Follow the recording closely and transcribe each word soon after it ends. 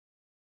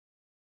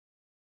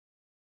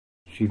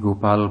Shri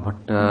Gopala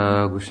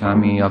Bhatta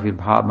Goswami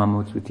Avirbhav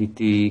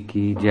Mamutvatiti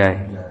Ki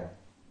Jai.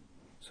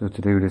 So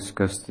today we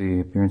discuss the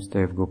appearance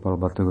day of Gopala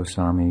Bhatta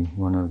Goswami,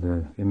 one of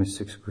the famous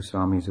 6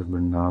 Goswamis of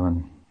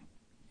Vrindavan.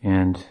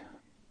 And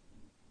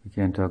we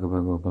can't talk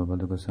about Gopala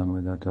Bhatta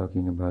Goswami without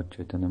talking about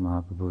Chaitanya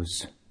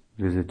Mahaprabhu's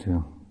visit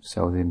to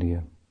South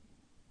India.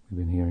 We've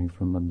been hearing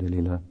from Madhya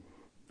Lila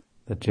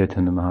that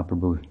Chaitanya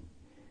Mahaprabhu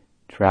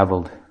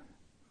traveled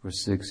for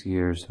 6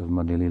 years of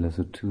Madhya Lila,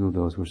 so 2 of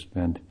those were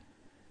spent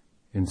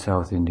in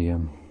South India,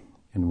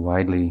 and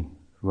widely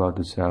throughout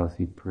the South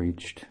he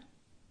preached,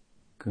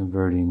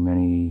 converting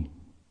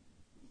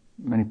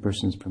many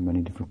persons from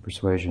many different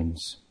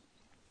persuasions.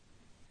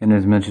 And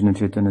as mentioned in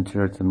Chaitanya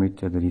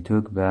Charitamrita, that he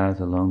took bath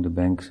along the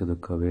banks of the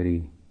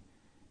Kaveri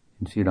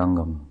in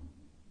Srirangam.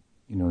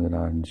 You know that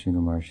our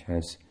Nrsinga Maharaj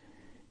has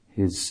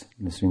his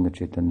Nrsinga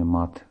Chaitanya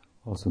Mat,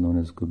 also known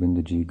as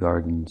Govindaji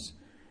Gardens,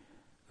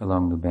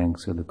 along the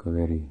banks of the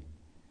Kaveri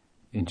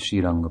in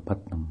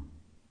Srirangapatnam.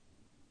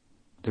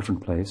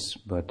 Different place,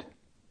 but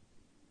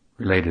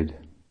related.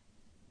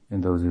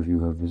 And those of you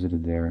who have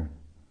visited there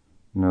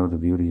know the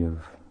beauty of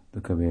the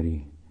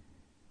Kaveri.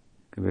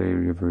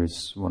 Kaveri River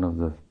is one of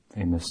the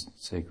famous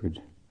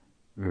sacred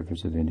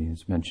rivers of India.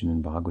 It's mentioned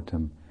in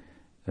Bhagavatam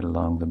that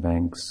along the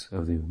banks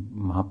of the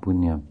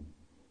Mahapunya,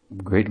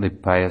 greatly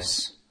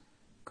pious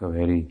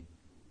Kaveri,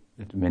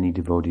 that many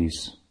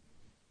devotees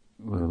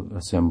will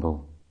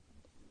assemble,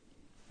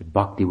 that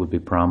bhakti will be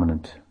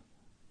prominent.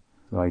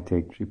 So I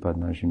take Sripad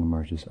Nrsinga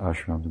Maharaj's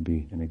ashram to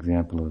be an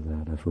example of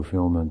that, a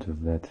fulfillment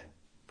of that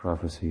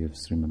prophecy of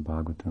Srimad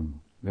Bhagavatam.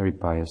 Very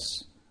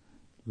pious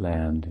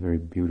land, very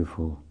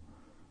beautiful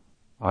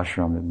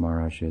ashram that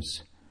Maharaj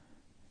has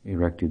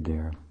erected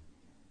there.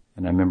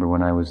 And I remember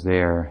when I was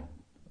there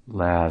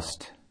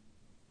last,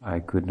 I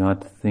could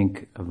not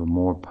think of a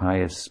more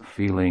pious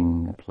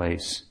feeling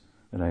place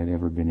that I had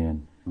ever been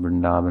in.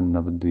 Vrindavan,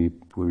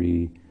 Navadvip,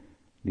 Puri,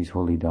 these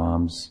holy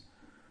dhams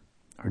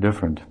are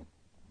different.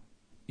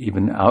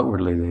 Even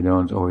outwardly, they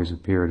don't always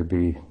appear to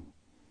be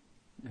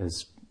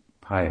as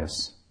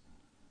pious.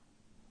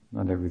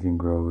 Not everything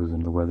grows,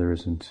 and the weather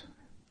isn't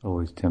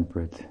always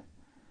temperate,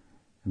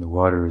 and the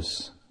water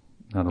is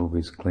not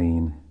always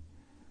clean.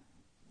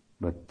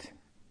 But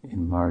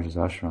in Maharaj's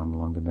ashram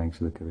along the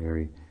banks of the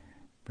Kaveri,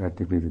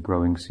 practically the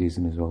growing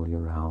season is all year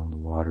round. The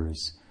water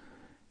is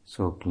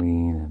so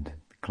clean, and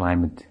the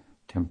climate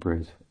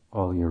temperate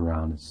all year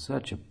round. It's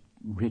such a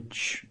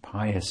rich,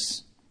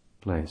 pious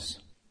place.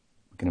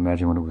 You can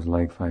imagine what it was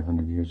like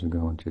 500 years ago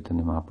when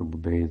Chaitanya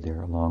Mahaprabhu bathed there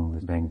along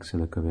the banks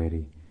of the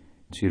Kaveri,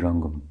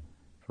 Srirangam,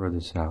 further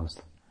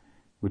south,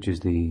 which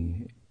is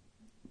the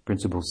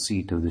principal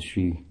seat of the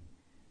Sri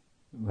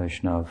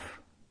Vaishnav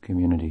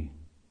community.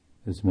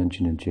 It's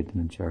mentioned in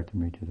Chaitanya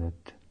Charitamrita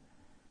that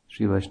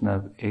Sri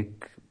Vaishnav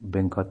ek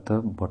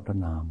Venkata Bhatta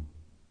Naam.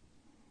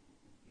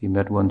 He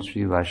met one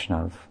Sri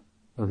Vaishnav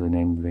of the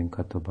name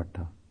Venkata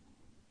Bhatta.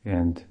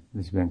 And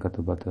this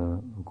Venkata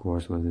Bhatta, of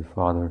course, was the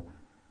father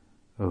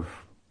of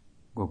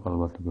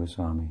Gopala Bhatta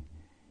Goswami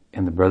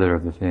and the brother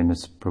of the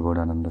famous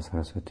Prabodhananda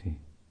Saraswati,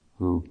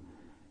 who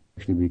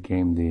actually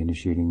became the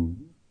initiating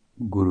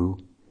guru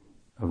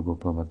of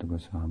Gopala Bhatta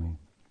Goswami.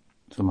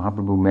 So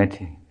Mahaprabhu met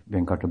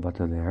Venkata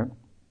Bhatta there,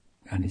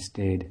 and he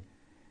stayed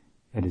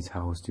at his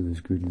house. He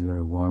was greeted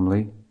very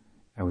warmly.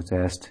 I was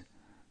asked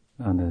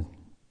on the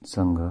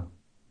Sangha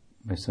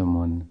by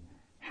someone,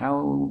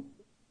 how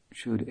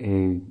should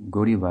a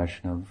Gaudiya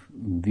Vaishnav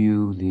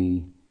view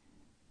the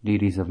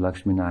deities of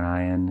Lakshmi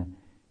Narayan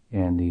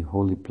and the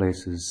holy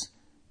places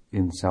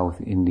in South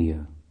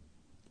India?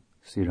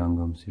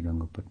 Srirangam,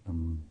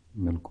 Srirangapatnam,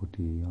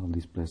 Melkoti, all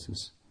these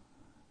places.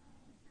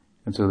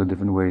 And so the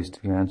different ways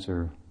to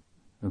answer,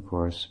 of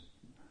course.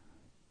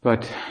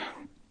 But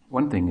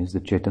one thing is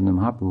that Chaitanya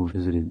Mahaprabhu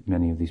visited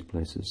many of these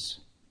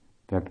places.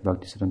 In fact,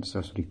 Bhaktisiddhanta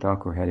Saraswati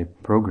Thakur had a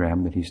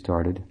program that he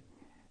started,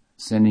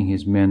 sending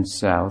his men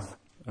south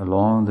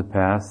along the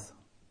path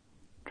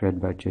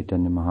tread by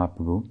Chaitanya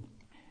Mahaprabhu,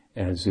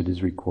 as it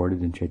is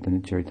recorded in Chaitanya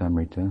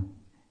Charitamrita,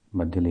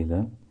 Madhya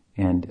Lila,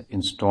 and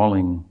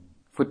installing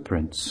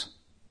footprints,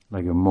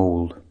 like a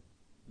mold,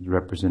 that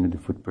represented the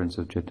footprints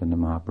of Chaitanya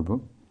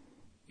Mahaprabhu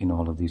in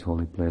all of these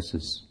holy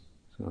places.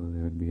 So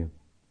there would be a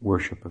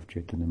worship of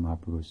Chaitanya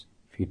Mahaprabhu's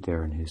feet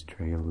there, and his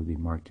trail would be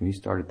marked. And he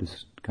started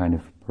this kind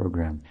of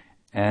program.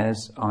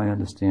 As I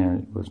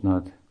understand, it was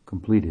not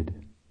completed.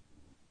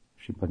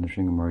 Sripad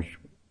Nrsinga Maharaj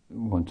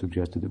once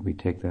suggested that we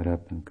take that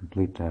up and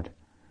complete that,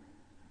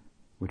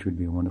 which would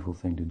be a wonderful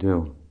thing to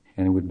do.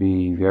 And it would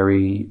be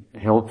very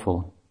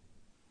helpful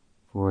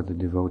for the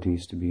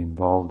devotees to be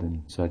involved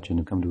in such and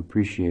to come to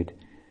appreciate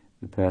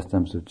the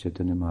pastimes of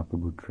Chaitanya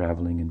Mahaprabhu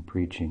traveling and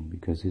preaching,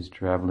 because his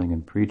traveling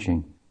and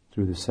preaching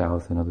through the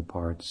south and other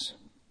parts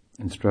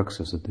instructs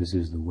us that this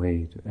is the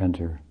way to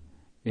enter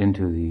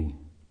into the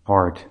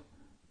heart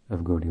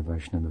of Gaudiya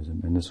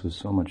Vaishnavism. And this was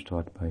so much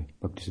taught by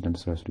Bhaktisiddhanta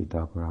Saraswati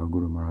Thakur, our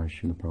Guru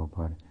Maharaj, Srila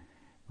Prabhupada,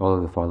 all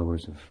of the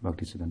followers of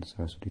Bhaktisiddhanta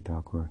Saraswati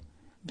Thakur,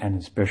 and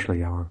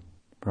especially our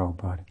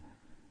Prabhupada,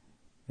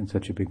 in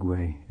such a big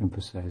way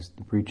emphasized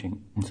the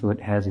preaching. And so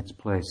it has its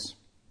place.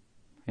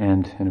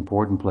 and an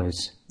important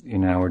place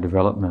in our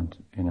development,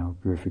 in our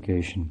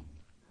purification.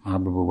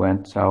 Mahaprabhu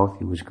went south.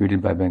 He was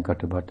greeted by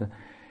Venkata Bhatta,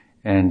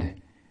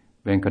 and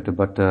Venkata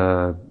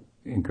Bhatta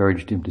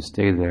encouraged him to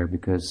stay there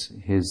because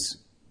his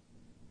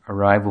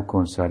arrival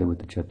coincided with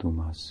the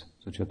Chaturmas.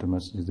 So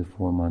Chaturmas is the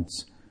 4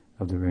 months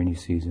of the rainy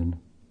season.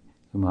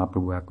 So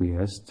Mahaprabhu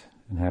acquiesced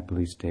and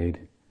happily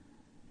stayed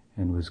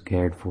and was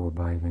cared for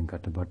by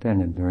Venkata Bhatta.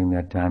 And during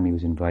that time he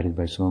was invited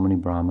by so many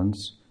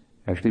Brahmins.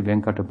 Actually,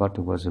 Venkata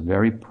Bhatta was a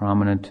very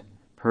prominent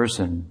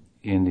person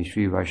in the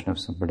Sri Vaishnava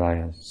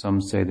Sampradaya.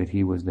 Some say that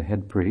he was the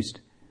head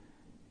priest,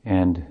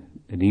 and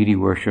the deity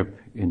worship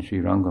in Sri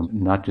Rangam,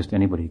 not just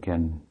anybody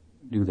can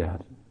do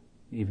that.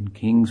 Even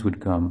kings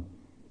would come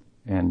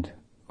and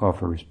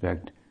offer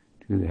respect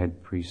to the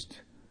head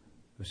priest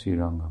of Sri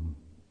Rangam.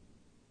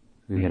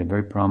 So he had a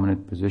very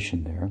prominent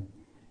position there.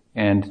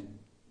 And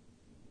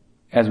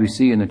as we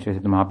see in the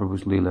Chaitanya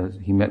Mahaprabhu's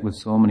Leelas, he met with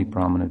so many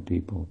prominent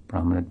people,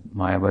 prominent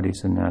Mayavadi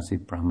sannyasi,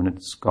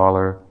 prominent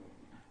scholar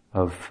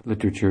of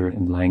literature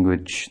and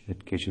language,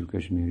 that Keshav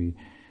Kashmiri,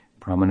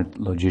 prominent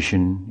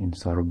logician in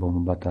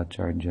Sarvabhauma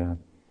Bhattacharya,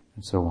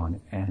 and so on.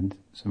 And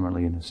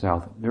similarly in the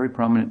south, a very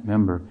prominent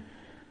member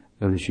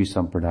of the Sri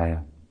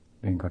Sampradaya,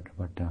 Venkata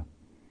Bhatta.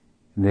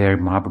 There,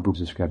 Mahaprabhu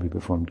described, he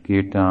performed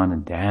kirtan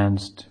and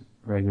danced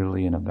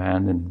regularly in a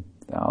band, and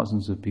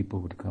thousands of people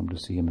would come to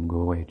see him and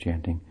go away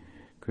chanting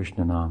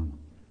Krishna Nam.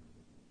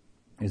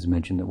 It is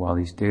mentioned that while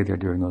he stayed there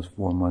during those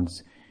 4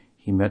 months,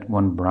 he met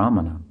one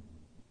Brahmana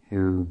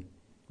who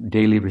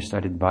daily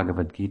recited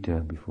Bhagavad Gita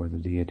before the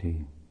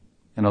deity.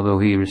 And although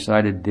he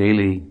recited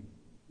daily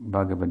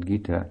Bhagavad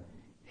Gita,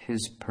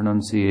 his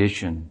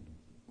pronunciation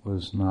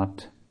was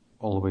not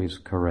always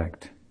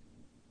correct.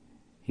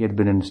 He had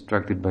been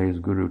instructed by his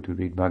guru to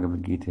read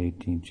Bhagavad Gita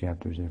 18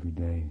 chapters every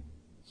day.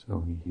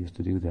 So he used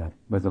to do that.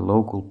 But the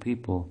local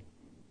people,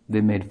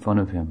 they made fun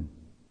of him,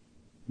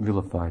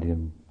 vilified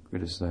him,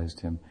 criticized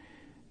him.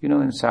 You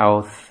know, in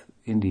South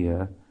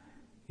India,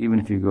 even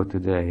if you go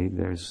today,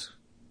 there's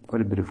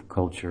quite a bit of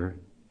culture,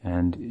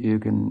 and you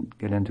can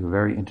get into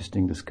very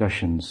interesting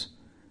discussions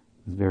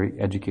with very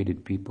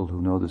educated people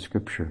who know the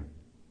scripture.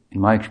 In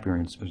my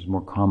experience, it was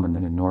more common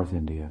than in North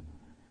India.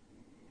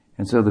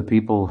 And so the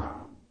people,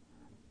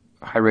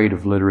 high rate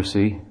of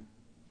literacy,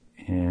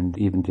 and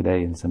even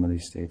today in some of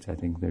these states, I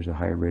think there's a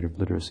higher rate of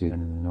literacy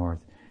than in the North.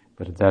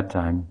 But at that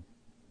time,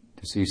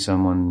 to see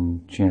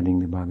someone chanting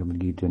the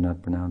Bhagavad Gita,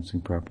 not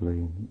pronouncing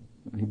properly,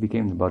 he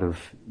became the butt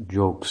of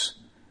jokes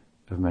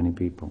of many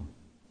people.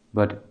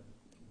 But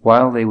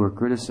while they were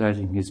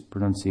criticizing his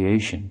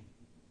pronunciation,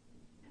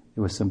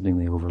 there was something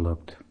they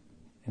overlooked.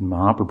 In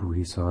Mahaprabhu,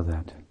 he saw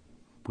that.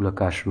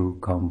 Pulakashru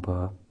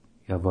kampa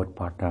yavat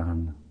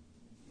patan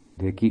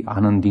deki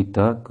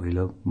anandita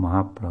kaila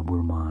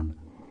Mahaprabhurman.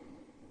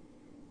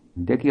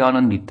 Deki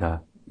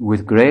anandita.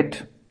 With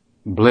great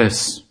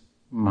bliss,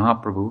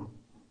 Mahaprabhu,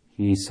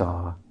 he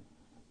saw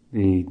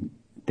the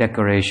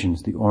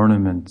decorations, the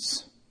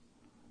ornaments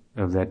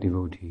of that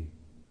devotee.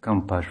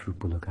 Kampashru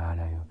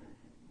pulakadaya.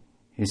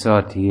 He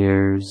saw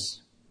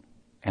tears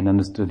and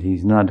understood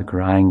he's not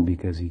crying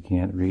because he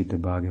can't read the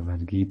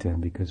Bhagavad Gita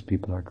and because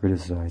people are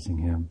criticizing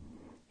him.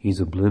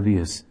 He's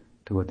oblivious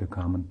to what the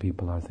common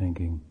people are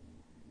thinking.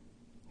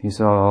 He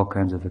saw all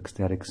kinds of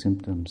ecstatic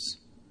symptoms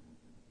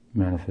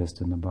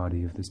manifest in the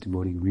body of this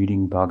devotee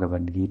reading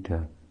Bhagavad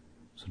Gita.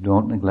 So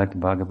don't neglect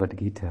Bhagavad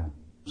Gita.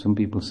 Some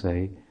people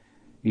say,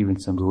 even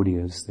some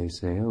Gaudiyas, they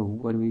say, oh,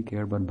 what do we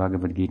care about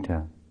Bhagavad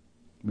Gita?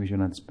 We should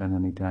not spend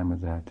any time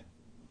with that.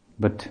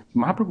 But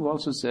Mahaprabhu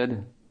also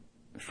said,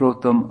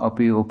 Shrotam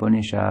api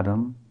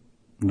upanishadam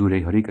dure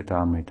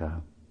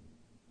harikatamrita.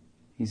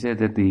 He said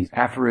that the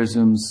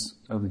aphorisms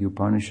of the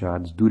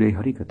Upanishads, dure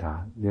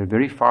harikata, they're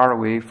very far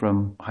away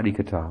from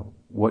harikata,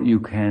 what you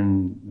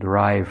can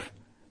derive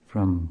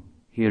from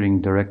hearing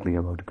directly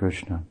about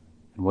Krishna.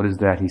 And what is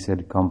that? He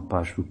said,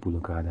 kampashru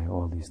pulakadaya,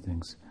 all these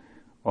things.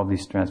 All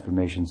these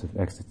transformations of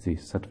ecstasy,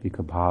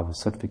 sattvika bhava,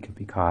 sattvika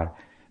vikar,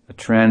 a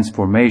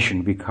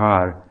transformation,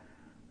 vikar,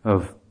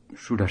 of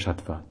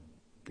Shuddha-sattva,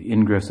 the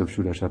ingress of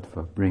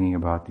Shuddha-sattva, bringing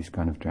about these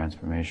kind of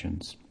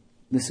transformations.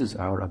 This is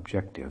our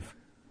objective.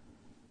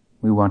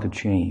 We want to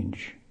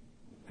change,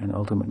 and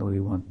ultimately we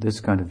want this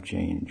kind of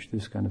change,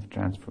 this kind of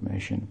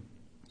transformation.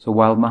 So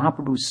while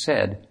Mahaprabhu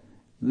said,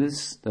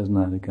 this does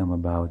not come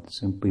about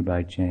simply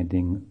by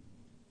chanting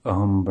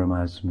Aham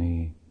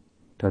Brahmasmi,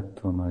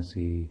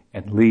 Tattvamasi.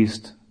 At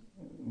least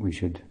we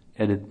should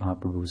edit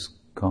Mahaprabhu's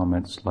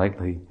comment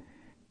slightly,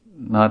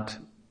 not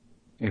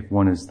if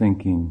one is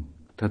thinking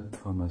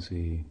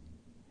Tattvamasi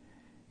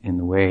in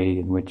the way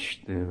in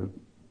which the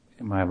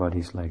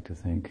Mayavadis like to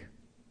think.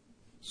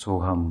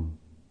 Soham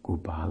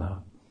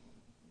Gopala.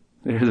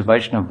 There is a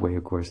Vaishnava way,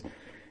 of course,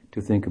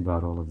 to think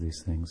about all of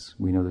these things.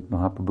 We know that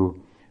Mahaprabhu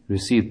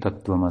received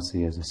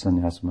Tattvamasi as a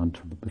sannyas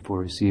mantra, but before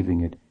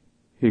receiving it,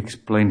 he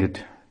explained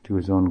it to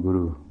his own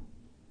guru,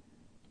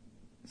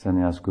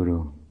 sannyas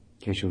guru,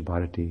 Keshav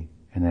Bharati,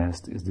 and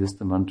asked, is this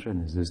the mantra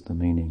and is this the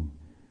meaning?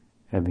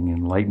 Having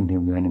enlightened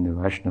him then in the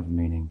Vaishnava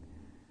meaning,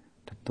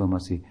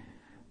 Tattvamasi,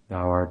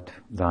 thou art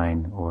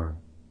thine, or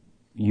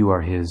you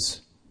are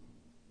His.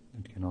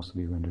 It can also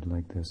be rendered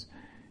like this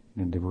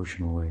in a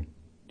devotional way.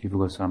 Jiva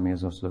Goswami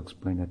has also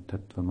explained that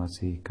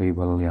Tattvamasi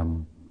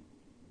Kaivalyam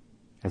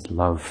as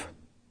love,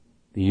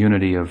 the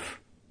unity of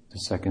the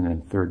second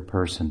and third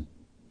person,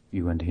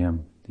 you and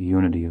Him, the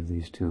unity of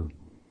these two.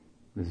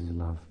 This is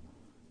love.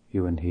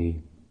 You and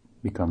He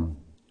become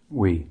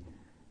we,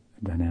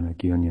 a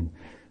dynamic union.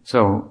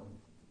 So,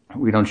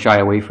 we don't shy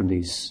away from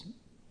these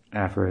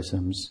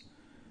aphorisms,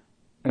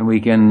 and we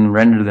can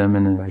render them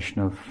in a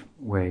Vaishnava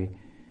way,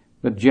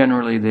 but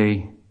generally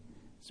they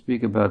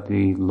speak about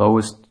the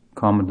lowest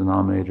common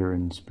denominator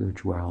in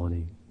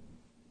spirituality,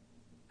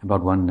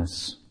 about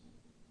oneness,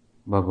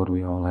 about what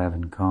we all have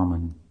in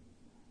common,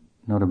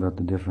 not about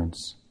the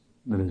difference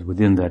that is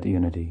within that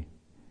unity.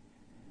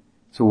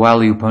 So while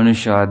the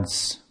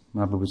Upanishads,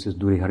 Mahaprabhu says,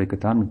 Duri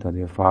Harikatamrita,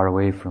 they are far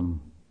away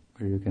from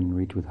where you can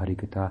reach with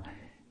Harikatha,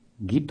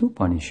 Gita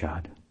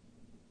Upanishad,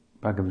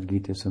 Bhagavad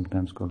Gita is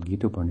sometimes called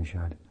Gita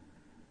Upanishad.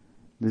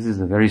 This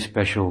is a very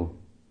special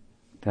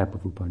type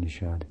of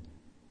Upanishad.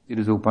 It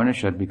is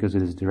Upanishad because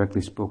it is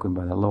directly spoken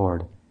by the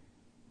Lord,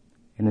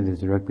 and it is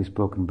directly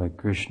spoken by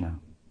Krishna,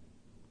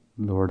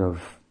 Lord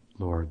of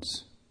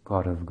Lords,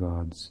 God of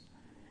Gods.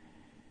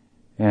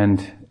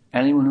 And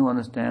anyone who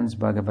understands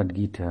Bhagavad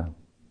Gita,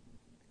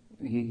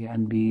 he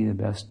can be the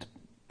best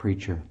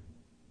preacher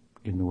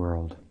in the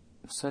world.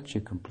 Such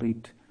a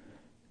complete,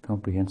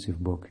 comprehensive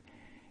book.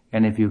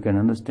 And if you can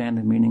understand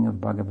the meaning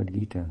of Bhagavad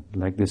Gita,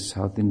 like this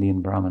South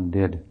Indian Brahmin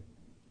did,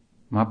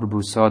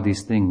 Mahaprabhu saw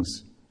these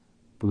things,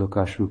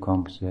 Pulakashru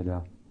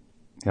Kampseda,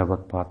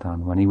 Yavat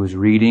Patan. When he was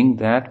reading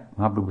that,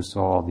 Mahaprabhu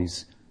saw all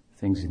these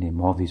things in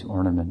him, all these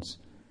ornaments.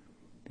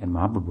 And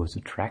Mahaprabhu was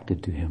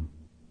attracted to him.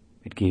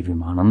 It gave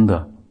him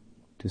ananda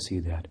to see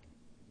that.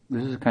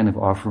 This is the kind of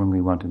offering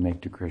we want to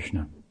make to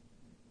Krishna.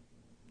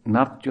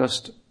 Not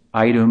just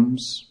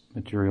items,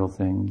 material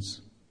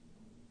things.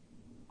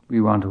 We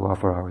want to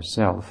offer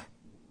ourselves.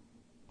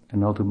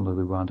 And ultimately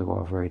we want to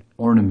offer an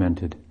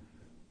ornamented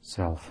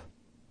self,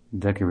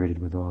 decorated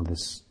with all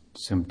these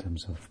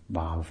symptoms of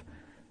bhav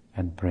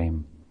and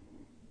prem.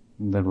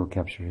 That will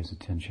capture his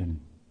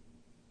attention.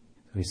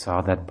 So he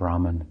saw that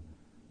Brahman.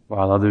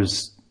 While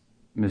others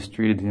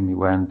mistreated him, he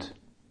went,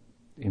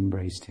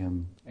 embraced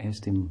him,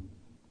 asked him,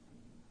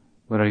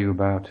 what are you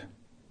about?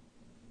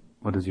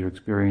 What is your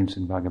experience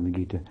in Bhagavad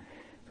Gita?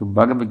 So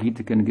Bhagavad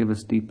Gita can give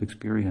us deep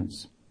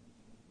experience.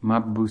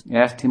 Mahaprabhu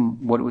asked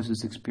him what was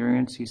his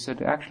experience. He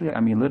said, actually,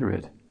 I'm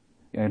illiterate.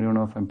 I don't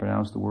know if I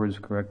pronounced the words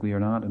correctly or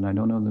not, and I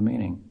don't know the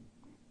meaning.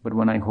 But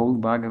when I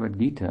hold Bhagavad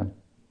Gita,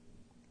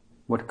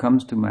 what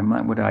comes to my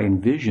mind, what I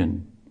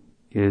envision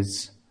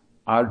is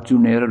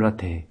Arjunera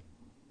Rathe.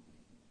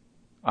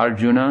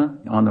 Arjuna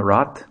on the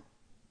rath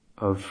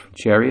of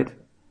chariot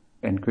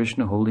and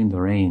Krishna holding the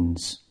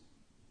reins.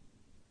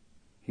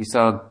 He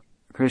saw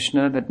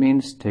Krishna, that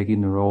means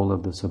taking the role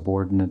of the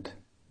subordinate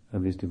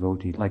of his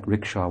devotee, like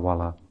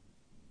rickshawala,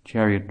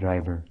 chariot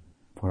driver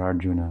for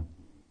Arjuna.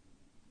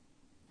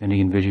 And he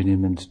envisioned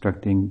him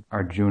instructing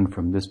Arjuna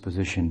from this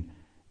position.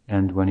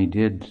 And when he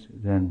did,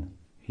 then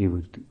he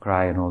would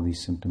cry and all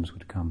these symptoms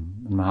would come.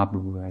 And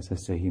Mahaprabhu, as I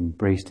say, he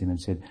embraced him and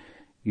said,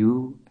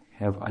 you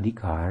have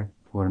adhikar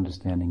for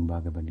understanding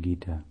Bhagavad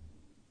Gita.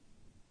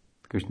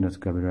 Krishnadas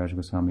Kaviraj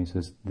Goswami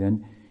says,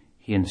 then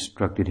he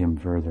instructed him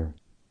further.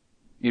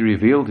 He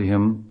revealed to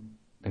him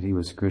that he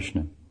was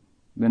Krishna.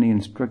 Then he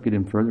instructed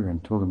him further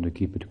and told him to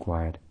keep it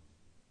quiet.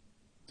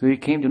 So he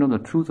came to know the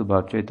truth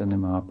about Chaitanya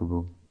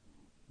Mahaprabhu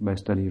by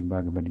study of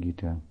Bhagavad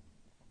Gita.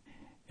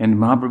 And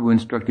Mahaprabhu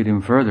instructed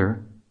him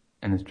further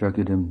and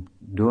instructed him,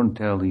 don't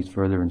tell these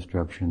further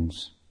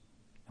instructions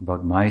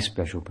about my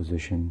special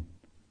position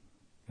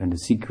and the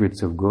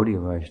secrets of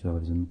Gaudiya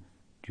Vaishnavism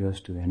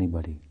just to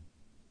anybody.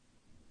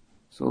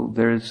 So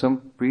there is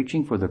some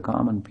preaching for the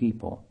common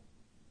people.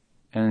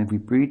 And if we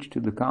preach to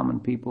the common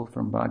people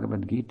from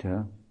Bhagavad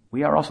Gita,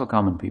 we are also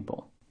common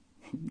people.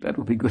 That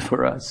will be good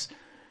for us.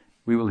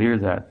 We will hear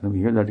that. And we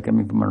hear that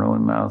coming from our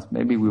own mouth.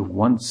 Maybe we'll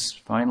once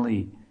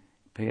finally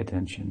pay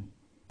attention.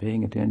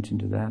 Paying attention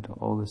to that,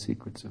 all the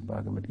secrets of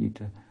Bhagavad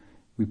Gita,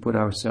 we put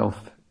ourselves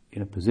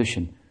in a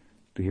position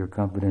to hear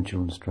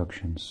confidential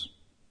instructions.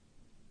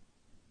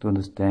 To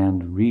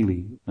understand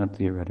really, not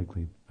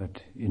theoretically,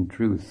 but in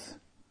truth,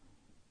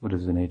 what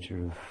is the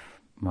nature of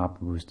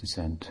Mahaprabhu's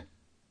descent.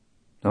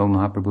 So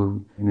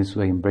Mahaprabhu in this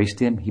way embraced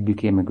him. He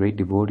became a great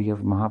devotee of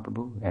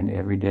Mahaprabhu, and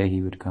every day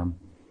he would come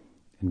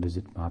and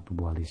visit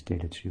Mahaprabhu while he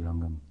stayed at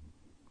Srirangam.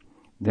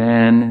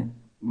 Then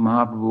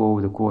Mahaprabhu,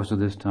 over the course of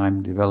this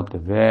time, developed a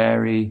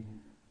very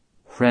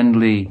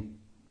friendly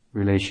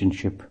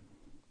relationship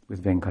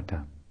with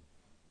Venkata.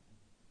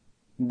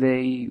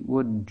 They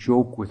would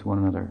joke with one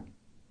another.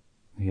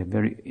 They had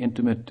very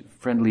intimate,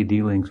 friendly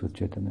dealings with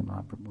Chaitanya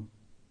Mahaprabhu.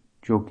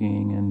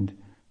 Joking and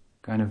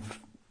kind of,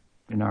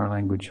 in our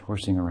language,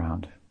 horsing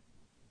around.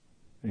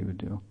 They would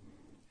do.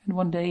 And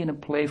one day, in a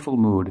playful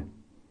mood,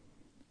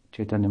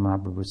 Chaitanya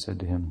Mahaprabhu said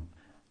to him,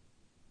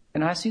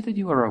 and I see that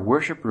you are a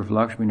worshipper of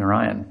Lakshmi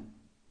Narayan,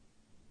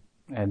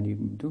 and you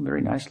do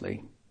very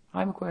nicely. I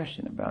have a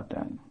question about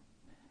that.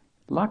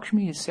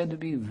 Lakshmi is said to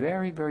be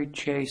very, very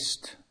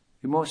chaste,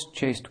 the most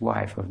chaste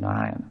wife of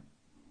Narayana.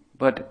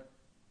 But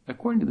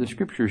according to the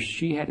scriptures,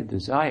 she had a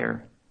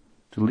desire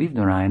to leave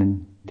Narayana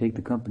and take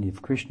the company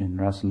of Krishna in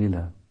Rasa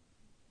Lila.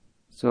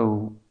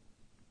 So,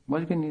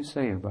 what can you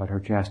say about her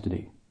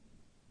chastity?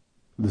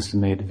 This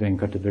made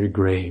Venkata very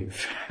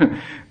grave.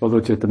 Although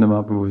Chaitanya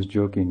Mahaprabhu was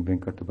joking,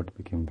 Venkata Bhatta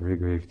became very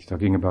grave. He's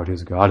talking about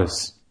his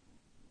goddess.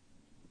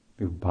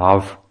 The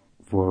bhav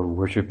for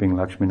worshipping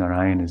Lakshmi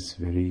Narayan is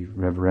very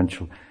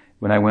reverential.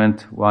 When I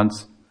went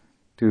once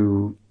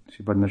to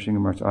Sripad Nrsimha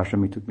Maharaj's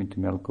ashram, he took me to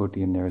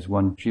Melkoti, and there is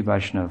one Sri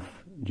Vaishnav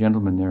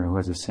gentleman there who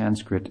has a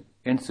Sanskrit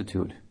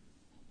institute.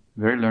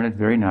 Very learned,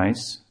 very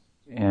nice,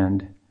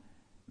 and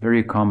very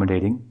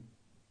accommodating.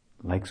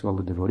 Likes all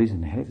the devotees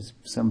and has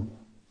some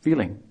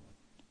feeling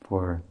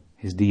for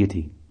his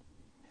deity.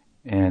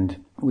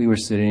 And we were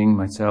sitting,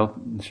 myself,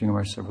 Nrsimha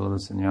Maharaj, several of the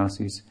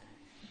sannyasis,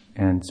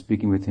 and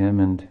speaking with him,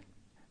 and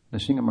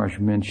Nrsimha Maharaj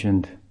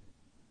mentioned,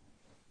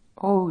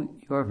 "Oh,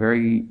 you are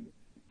very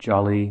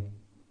jolly.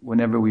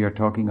 Whenever we are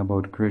talking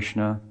about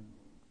Krishna,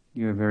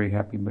 you are very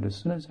happy. But as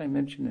soon as I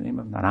mention the name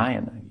of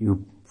Narayana,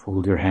 you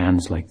fold your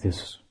hands like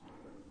this.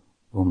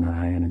 Om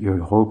Narayana. Your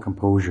whole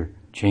composure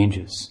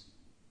changes."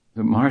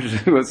 The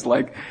Maharaj was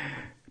like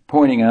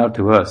pointing out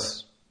to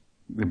us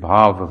the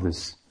bhav of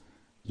this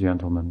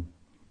gentleman,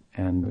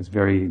 and it was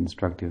very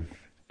instructive.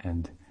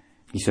 And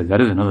he said,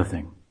 that is another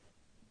thing.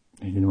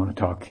 He didn't want to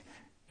talk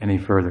any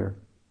further.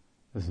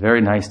 It was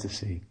very nice to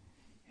see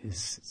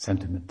his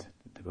sentiment,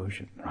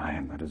 devotion.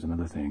 Ryan, that is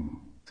another thing.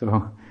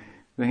 So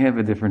they have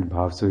a different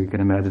bhav. So you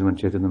can imagine when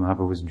Chaitanya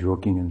Mahaprabhu was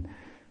joking and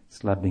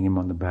slapping him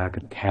on the back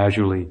and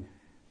casually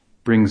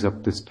brings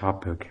up this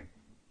topic,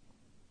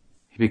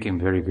 he became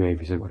very grave.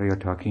 He said, what are you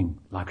talking?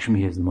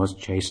 Lakshmi is the most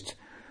chaste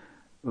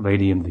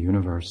lady in the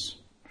universe.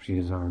 She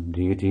is our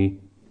deity,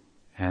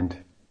 and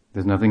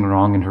there's nothing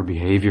wrong in her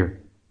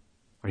behavior.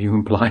 Are you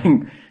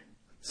implying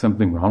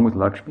something wrong with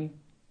Lakshmi?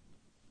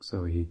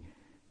 So he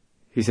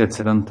said,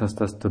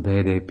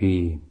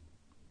 Siddhantastastabedepi.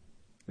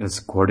 As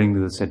according to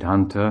the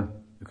Siddhanta,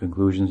 the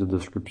conclusions of the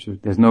scripture,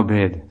 there's no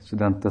bed.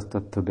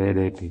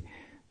 Siddhantastabedepi.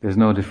 There's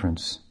no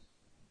difference.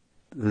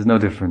 There's no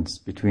difference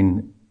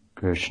between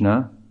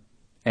Krishna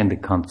and the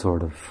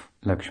consort of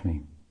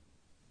Lakshmi.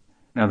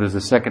 Now there's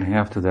a second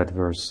half to that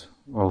verse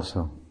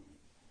also.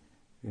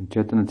 In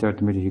Chaitanya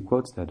Charitamrita he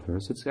quotes that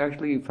verse. It's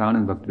actually found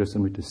in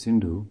Bhakti-rasamrita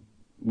Sindhu.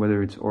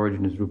 Whether its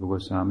origin is Rupa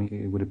Goswami,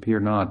 it would appear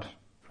not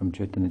from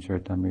Chaitanya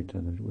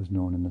Charitamrita that it was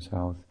known in the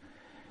south.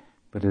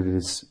 But it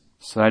is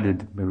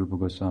cited by Rupa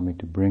Goswami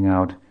to bring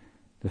out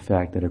the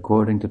fact that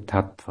according to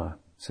Tattva,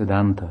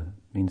 Siddhanta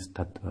means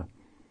Tattva.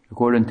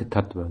 According to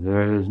Tattva,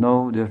 there is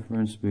no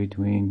difference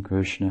between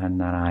Krishna and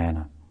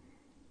Narayana.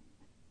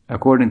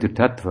 According to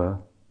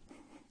Tattva,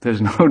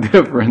 there's no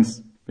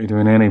difference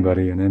between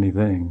anybody and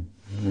anything,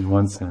 in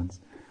one sense.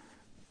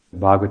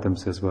 Bhagavatam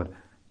says what?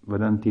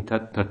 Vadanti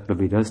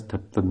tat-tattvavidas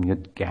tattvam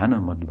yat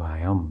jnanam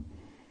advayam.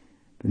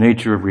 The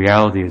nature of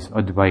reality is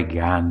advay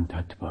gyan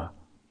tattva.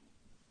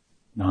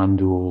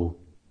 Non-dual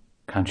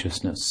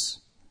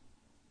consciousness.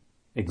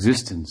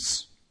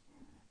 Existence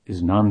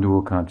is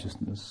non-dual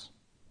consciousness.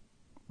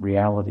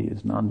 Reality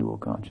is non-dual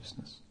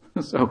consciousness.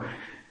 So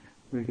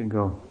we can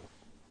go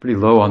pretty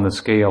low on the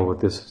scale with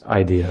this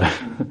idea.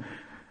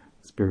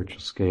 Spiritual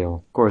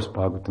scale. Of course,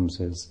 Bhagavatam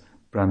says,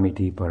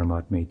 Brahmiti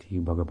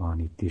Paramatmeti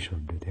Bhagavani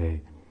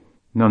Tishabdite.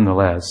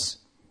 Nonetheless,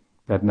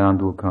 that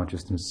non-dual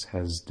consciousness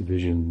has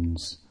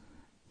divisions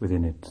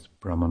within it,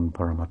 Brahman,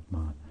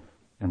 Paramatma,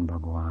 and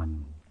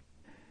Bhagavan.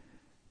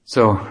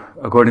 So,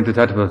 according to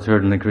Tattva,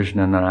 certainly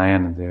Krishna and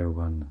Narayana, they are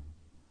one.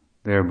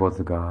 They are both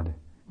the God.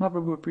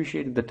 Mahaprabhu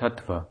appreciated the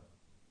Tattva.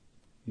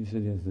 He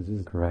said, yes, this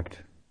is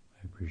correct.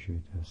 I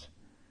appreciate this.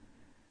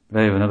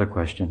 But I have another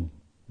question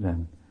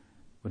then.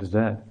 What is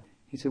that?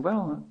 He said,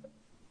 well,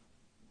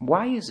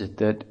 why is it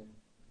that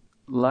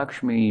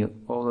Lakshmi,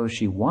 although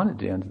she wanted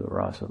to enter the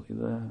Rasa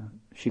Lila,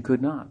 she could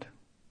not?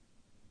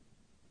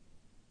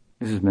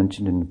 This is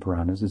mentioned in the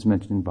Puranas, it's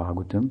mentioned in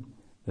Bhagavatam.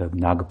 The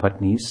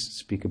Nagapatnis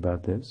speak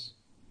about this.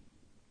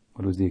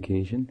 What was the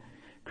occasion?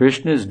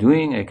 Krishna is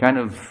doing a kind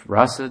of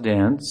rasa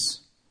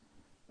dance,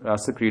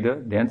 rasa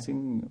krida,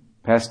 dancing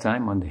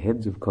pastime on the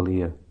heads of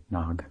Kaliya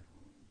Nag.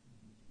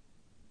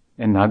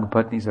 And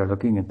Nagapatnis are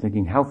looking and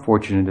thinking, how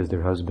fortunate is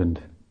their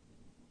husband.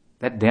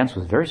 That dance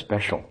was very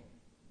special.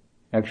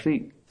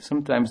 Actually,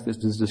 sometimes this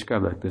is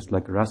described like this,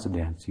 like a rasa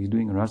dance. He's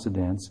doing a rasa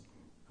dance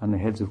on the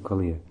heads of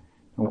Kaliya.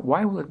 Now,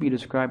 why will it be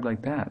described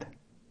like that?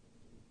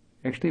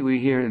 Actually, we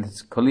hear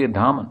it's Kaliya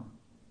Daman.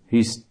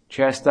 He's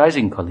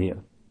chastising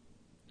Kaliya.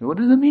 So what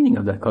is the meaning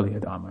of that Kaliya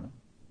Damana?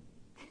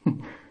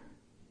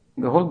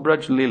 The whole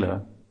Braj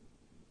Lila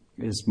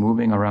is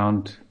moving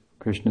around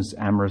Krishna's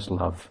amorous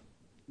love,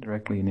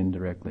 directly and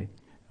indirectly.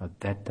 At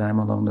that time,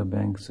 along the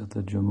banks of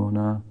the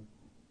Jamuna,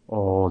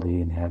 all the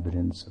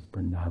inhabitants of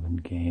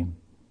Vrindavan came.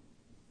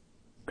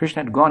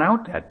 Krishna had gone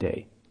out that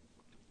day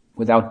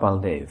without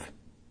Baldev.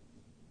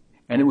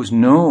 And it was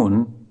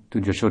known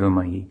to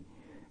Jashodamayi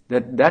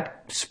that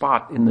that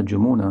spot in the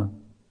Jamuna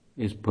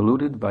is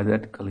polluted by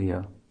that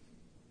Kaliya.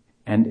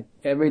 And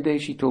every day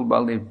she told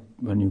Baladev,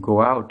 when you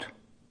go out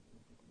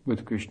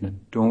with Krishna,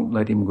 don't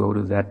let him go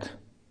to that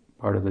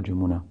part of the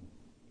Jamuna.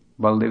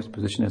 Baladev's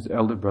position as the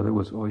elder brother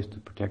was always to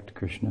protect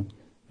Krishna,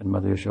 and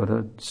Mother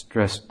Yashoda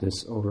stressed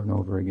this over and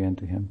over again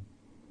to him.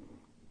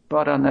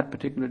 But on that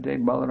particular day,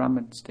 Balaram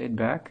had stayed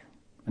back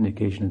on the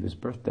occasion of his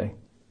birthday.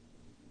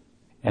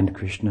 And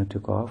Krishna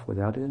took off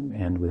without him,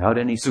 and without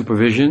any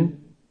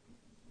supervision.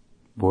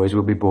 Boys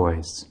will be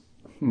boys.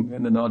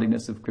 And the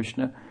naughtiness of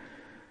Krishna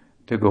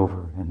took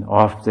over, and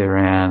off they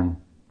ran,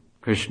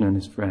 Krishna and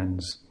his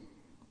friends,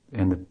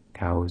 and the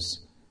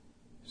cows,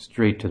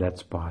 straight to that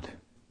spot.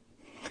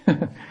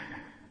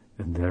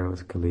 And there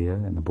was Kaliya,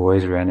 and the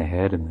boys ran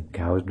ahead, and the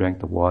cows drank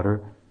the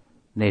water,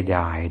 and they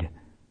died.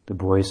 The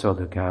boys saw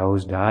the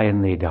cows die,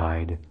 and they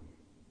died,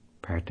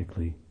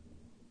 practically.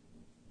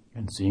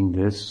 And seeing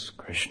this,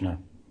 Krishna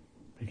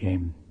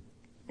became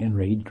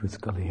enraged with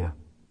Kaliya,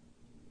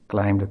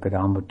 climbed a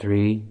kadamba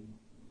tree,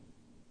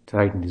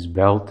 tightened his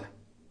belt,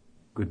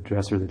 good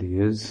dresser that he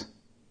is,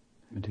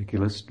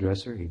 meticulous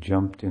dresser. He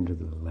jumped into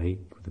the lake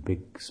with a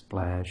big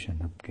splash,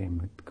 and up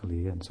came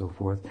Kaliya and so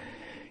forth.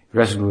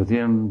 Wrestled with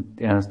him,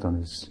 danced on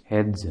his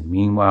heads, and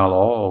meanwhile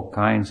all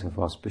kinds of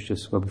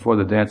auspicious, well, before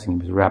the dancing he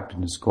was wrapped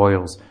in his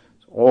coils,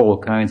 so all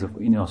kinds of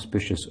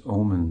inauspicious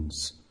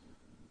omens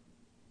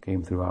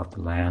came throughout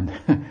the land.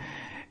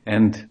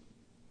 And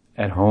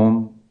at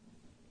home,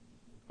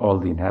 all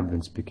the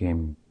inhabitants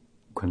became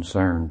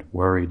concerned,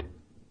 worried.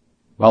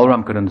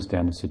 Balaram could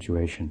understand the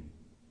situation.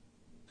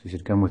 So he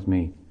said, come with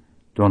me,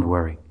 don't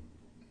worry.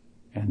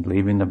 And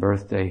leaving the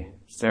birthday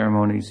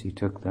ceremonies, he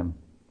took them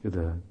to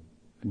the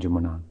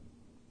Jamuna.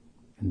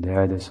 And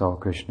there they saw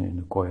Krishna in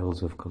the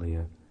coils of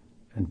Kaliya,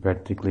 and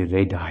practically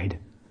they died.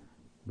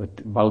 But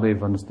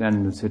Baladev,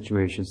 understanding the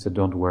situation, said,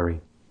 don't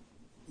worry,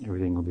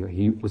 everything will be...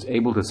 He was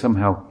able to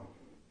somehow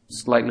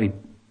slightly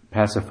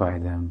pacify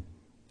them,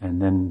 and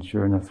then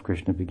sure enough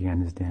Krishna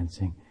began his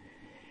dancing.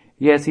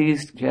 Yes,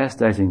 he's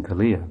chastising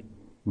Kaliya,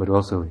 but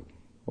also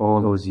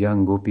all those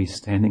young gopis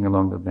standing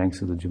along the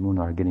banks of the Jamuna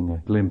are getting a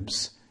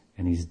glimpse,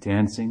 and he's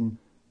dancing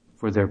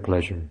for their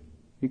pleasure.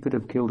 He could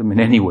have killed him in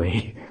any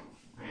way,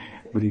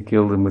 but he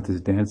killed him with his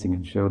dancing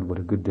and showed what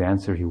a good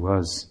dancer he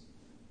was,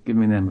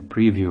 giving them a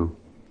preview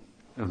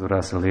of the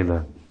Rasa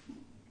Leela.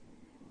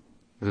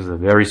 This is a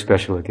very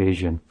special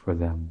occasion for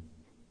them.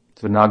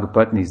 So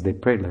Nagapatnis, they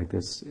prayed like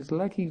this. It's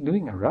like he's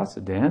doing a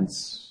rasa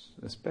dance,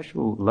 a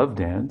special love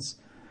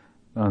dance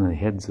on the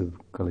heads of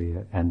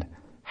Kaliya. And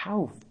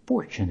how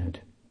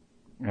fortunate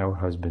our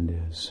husband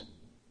is.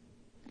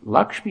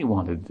 Lakshmi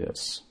wanted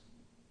this,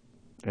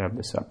 to have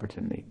this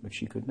opportunity, but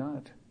she could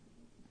not.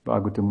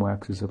 Bhagavatam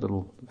waxes a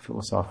little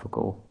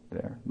philosophical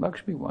there.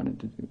 Lakshmi wanted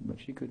to do,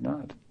 but she could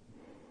not.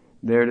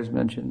 There it is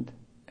mentioned.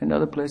 And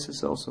other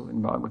places also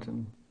in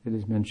Bhagavatam it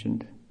is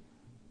mentioned.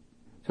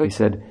 So he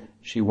said,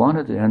 she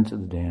wanted to enter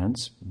the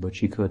dance, but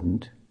she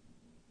couldn't.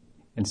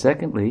 And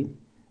secondly,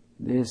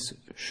 this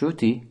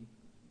Shruti,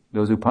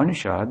 those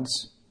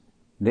Upanishads,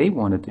 they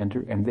wanted to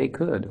enter and they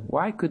could.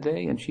 Why could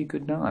they and she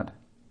could not?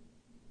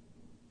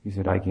 He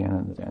said, I can't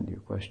understand your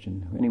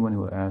question. Anyone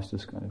who asked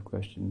this kind of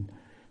question,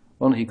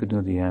 only he could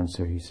know the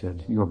answer. He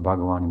said, you are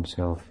Bhagavan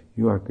himself.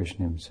 You are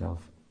Krishna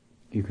himself.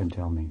 You can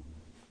tell me.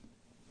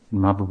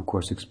 And Mahaprabhu, of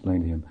course,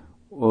 explained to him,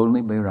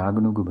 only by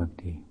Raganuga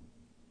Bhakti,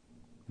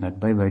 not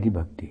by Vaidhi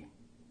Bhakti,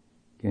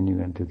 can you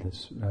enter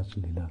this Rasa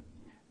Leela.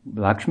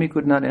 Lakshmi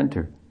could not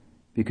enter,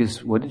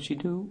 because what did she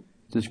do?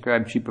 It's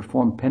described she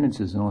performed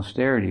penances and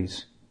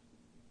austerities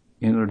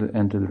in order to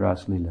enter the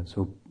Rasa Leela.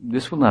 So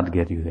this will not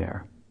get you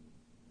there.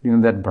 You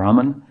know that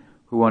Brahman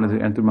who wanted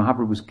to enter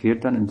Mahaprabhu's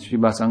Kirtan in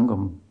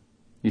Srivasangam?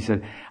 He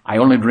said, I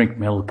only drink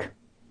milk,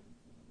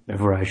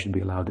 therefore I should be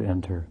allowed to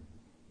enter.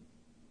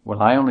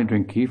 Well, I only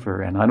drink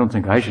kefir, and I don't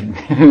think I should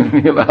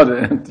be allowed to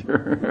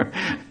enter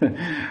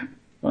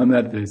on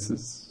that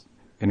basis.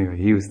 Anyway,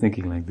 he was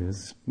thinking like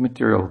this.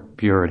 Material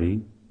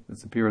purity,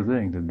 it's a pure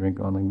thing to drink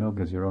only milk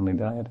as your only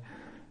diet.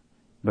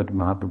 But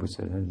Mahaprabhu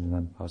said, it is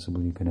not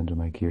possible you can enter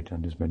my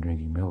kirtan just by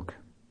drinking milk.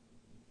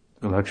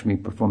 So Lakshmi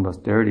performed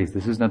austerities.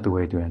 This is not the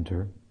way to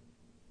enter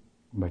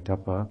by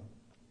tapa.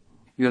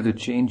 You have to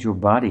change your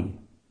body.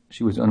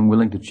 She was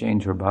unwilling to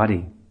change her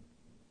body.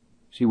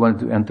 She wanted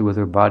to enter with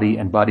her body,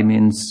 and body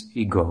means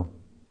ego,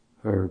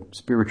 her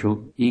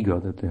spiritual ego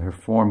that her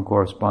form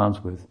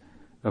corresponds with,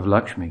 of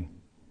Lakshmi.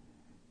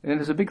 And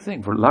it's a big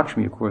thing for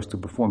Lakshmi, of course, to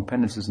perform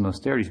penances and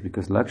austerities,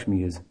 because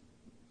Lakshmi is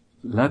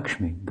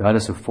Lakshmi,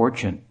 goddess of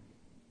fortune.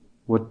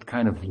 What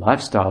kind of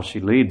lifestyle she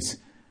leads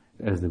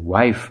as the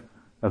wife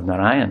of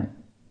Narayan.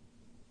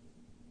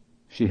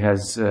 She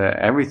has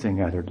everything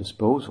at her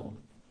disposal,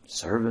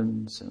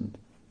 servants, and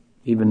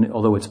even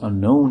although it's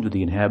unknown to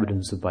the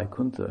inhabitants of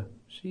Vaikuntha,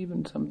 she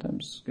even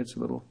sometimes gets a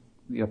little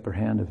the upper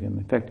hand of him.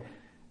 In fact,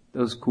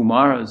 those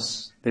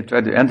Kumaras, they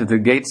tried to enter the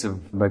gates of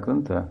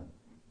Vaikuntha,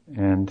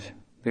 and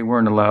they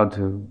weren't allowed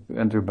to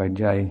enter by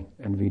Jai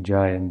and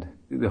Vijay, and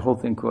the whole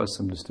thing caused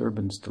some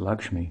disturbance to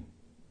Lakshmi.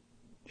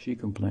 She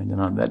complained,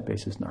 and on that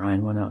basis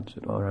Narayan went out and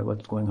said, all right,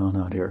 what's going on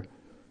out here?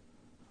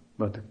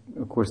 But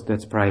of course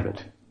that's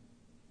private.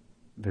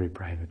 very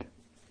private.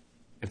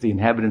 If the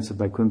inhabitants of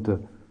Vaikuntha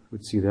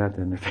would see that,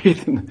 then their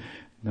faith in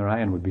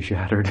Narayan would be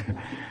shattered.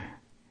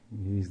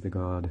 He's the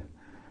god.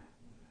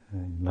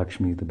 And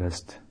Lakshmi, the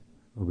best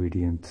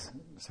obedient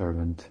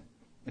servant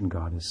and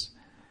goddess.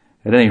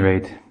 At any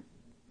rate,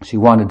 she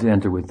wanted to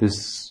enter with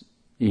this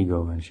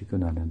ego and she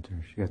could not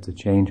enter. She had to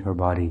change her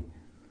body.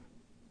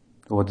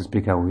 So what to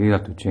speak how we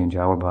have to change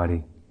our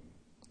body.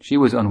 She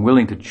was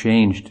unwilling to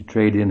change, to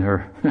trade in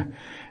her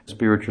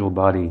spiritual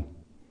body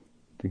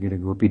to get a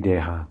gopi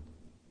deha.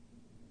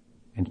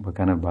 And what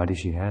kind of body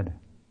she had?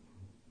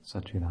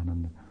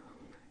 Satchidananda.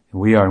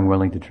 And we are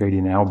unwilling to trade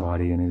in our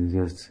body, and it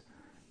is just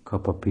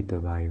kapapita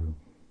vayu.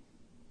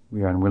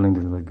 We are unwilling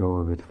to let go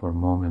of it for a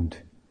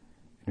moment.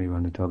 And we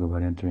want to talk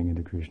about entering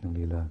into Krishna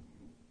Lila,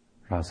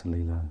 Rasa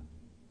Lila.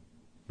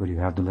 But you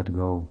have to let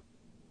go.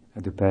 You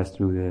have to pass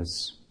through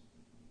this.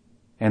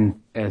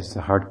 And as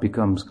the heart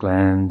becomes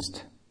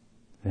cleansed,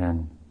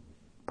 then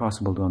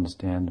possible to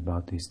understand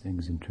about these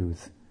things in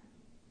truth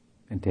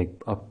and take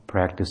up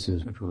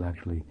practices which will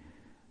actually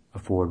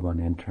afford one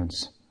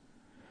entrance.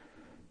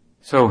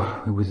 So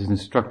it was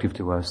instructive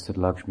to us that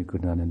Lakshmi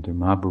could not enter.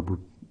 Mahaprabhu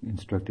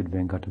instructed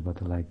Venkata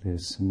Bhatta like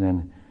this, and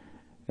then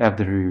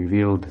after he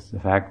revealed the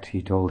fact,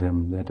 he told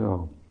him that,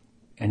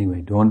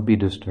 anyway, don't be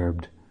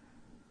disturbed.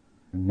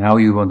 Now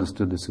you've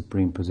understood the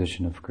supreme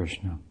position of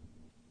Krishna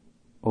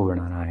over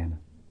Narayana.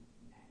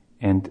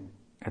 And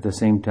at the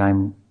same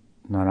time,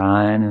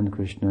 Narayana and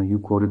Krishna, you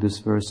quoted this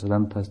verse,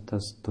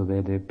 Salantastas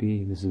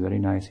Tovedepi. This is very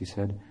nice, he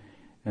said.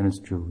 And it's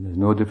true. There's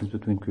no difference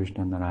between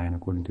Krishna and Narayana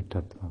according to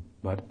Tattva.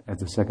 But as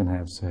the second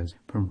half says,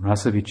 from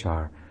Rasa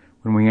Vichar,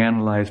 when we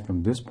analyze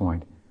from this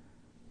point,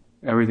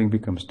 everything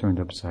becomes turned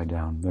upside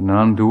down. The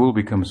non-dual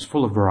becomes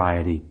full of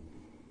variety.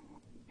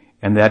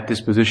 And that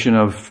disposition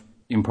of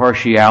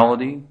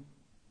impartiality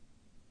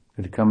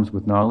that comes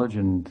with knowledge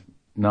and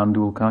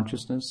non-dual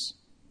consciousness,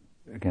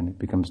 again, it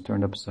becomes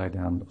turned upside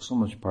down. So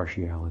much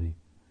partiality.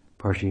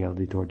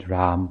 Partiality towards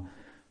Ram,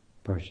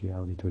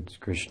 partiality towards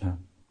Krishna,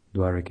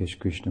 Dwarakesh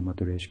Krishna,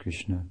 Mathuresh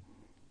Krishna,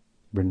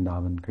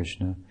 Vrindavan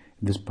Krishna.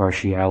 This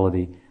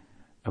partiality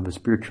of the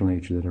spiritual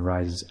nature that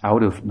arises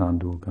out of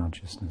non-dual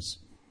consciousness.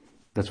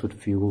 That's what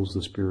fuels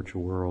the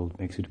spiritual world,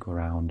 makes it go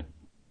round.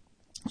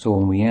 So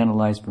when we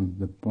analyze from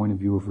the point of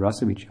view of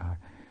Rasa Vichar,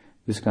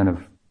 this kind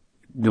of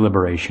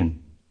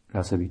deliberation,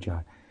 Rasa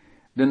Vichar,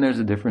 then there's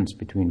a difference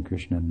between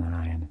Krishna and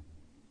Narayana.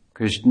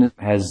 Krishna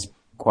has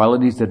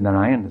qualities that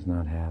Narayana does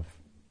not have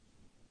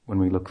when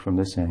we look from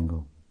this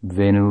angle.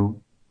 Venu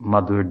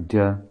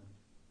Madhurya,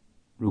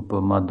 Rupa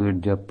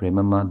Madhurya,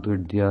 Prema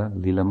Madhurya,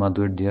 Lila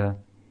Madhurya.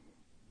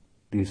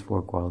 These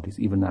four qualities,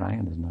 even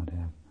Narayana does not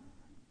have.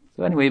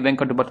 So anyway,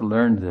 Venkata Bhatta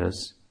learned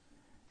this,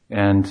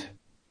 and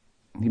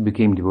he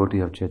became devotee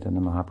of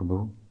Chaitanya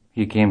Mahaprabhu.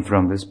 He came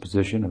from this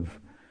position of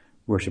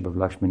worship of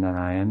Lakshmi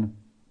Narayan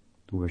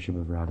to worship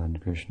of Radha and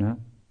Krishna.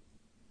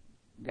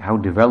 How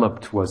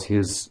developed was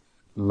his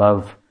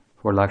love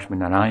for Lakshmi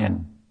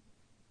Narayan?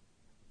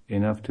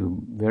 Enough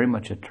to very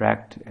much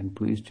attract and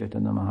please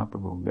Chaitanya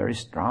Mahaprabhu, very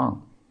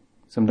strong.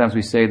 Sometimes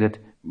we say that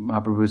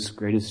Mahaprabhu's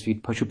greatest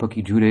feat,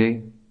 Pashupaki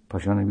Jure,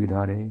 Pashana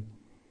Vidhare.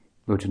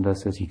 Lochanda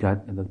says he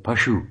got the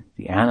Pashu,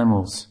 the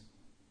animals,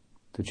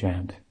 to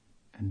chant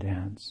and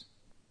dance.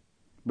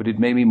 But it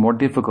may be more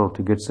difficult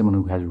to get someone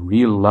who has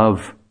real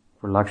love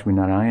for Lakshmi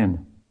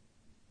Narayan,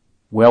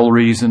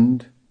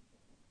 well-reasoned,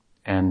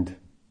 and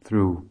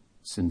through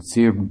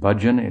sincere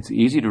bhajan. It's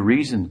easy to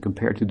reason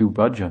compared to do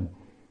bhajan.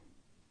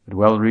 But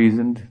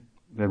well-reasoned,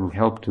 that will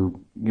help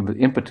to give an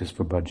impetus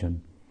for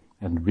bhajan.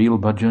 And real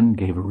bhajan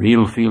gave a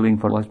real feeling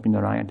for Lakshmi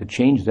Narayan. To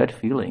change that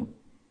feeling,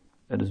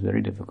 that is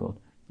very difficult.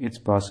 It's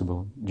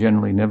possible.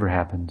 Generally never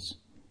happens.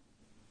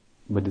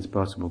 But it's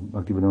possible.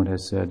 Bhaktivinoda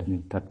has said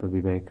in Tattva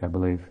Vivek, I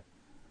believe,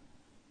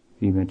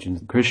 he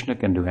mentions Krishna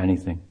can do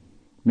anything.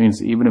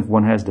 Means even if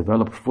one has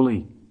developed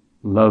fully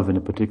love in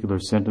a particular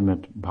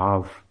sentiment,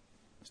 bhav,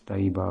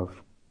 sthayi bhav,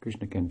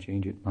 Krishna can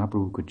change it.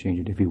 Mahaprabhu could change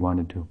it if he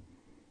wanted to.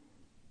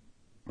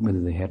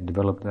 Whether they had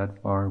developed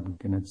that far, we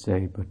cannot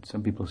say, but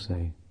some people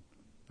say.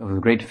 It was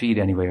a great feat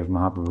anyway of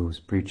Mahaprabhu's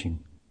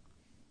preaching.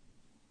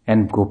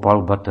 And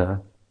Gopala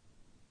Bhatta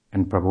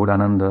and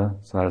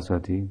Prabodhananda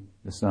Saraswati,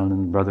 the son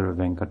and brother of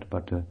Venkata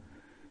Bhatta,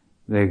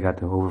 they got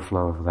the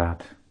overflow of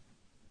that.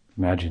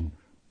 Imagine,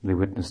 they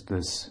witnessed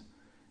this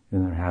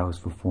in their house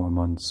for 4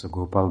 months. So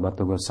Gopala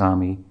Bhatta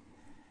Goswami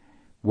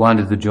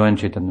wanted to join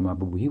Chaitanya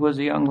Mahaprabhu. He was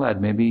a young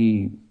lad,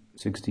 maybe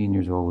 16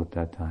 years old at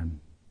that time.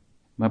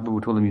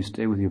 Mahaprabhu told him, you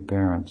stay with your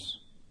parents.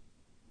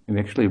 And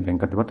actually,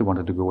 Venkata Bhatta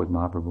wanted to go with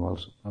Mahaprabhu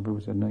also.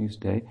 Mahaprabhu said, no, you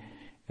stay.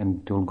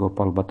 And told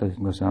Gopala Bhatta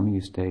Goswami,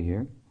 you stay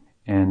here.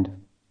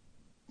 And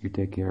you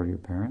take care of your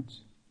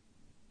parents.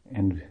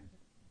 And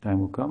time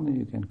will come that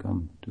you can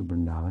come to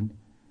Vrindavan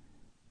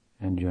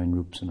and join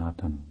Rup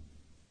Sanatan.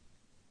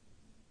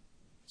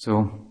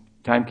 So,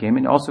 time came,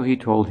 and also he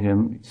told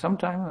him,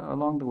 sometime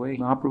along the way,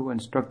 Mahaprabhu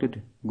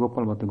instructed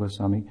Gopala Bhatta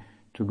Goswami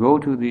to go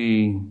to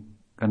the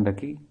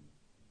Gandaki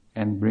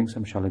and bring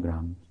some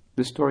shaligrams.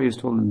 This story is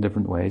told in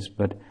different ways,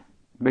 but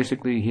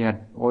basically he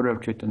had order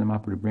of Chaitanya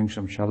Mahaprabhu to bring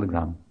some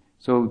shaligram.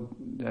 So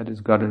that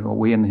is got it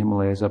way in the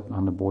Himalayas up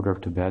on the border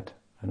of Tibet.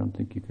 I don't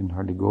think you can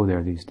hardly go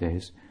there these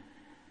days.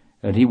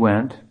 And he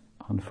went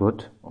on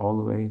foot all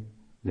the way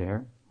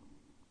there.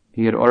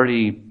 He had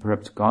already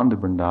perhaps gone to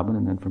Vrindavan,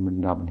 and then from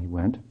Vrindavan he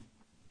went.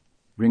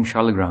 Bring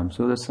Shaligram.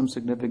 So there's some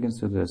significance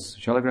to this.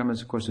 Shaligram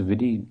is, of course, a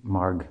Vidhi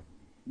Marg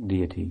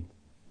deity.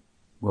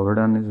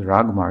 Govardhan is a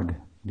Rag Marg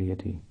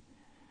deity.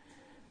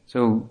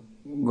 So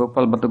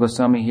Gopala Bhatta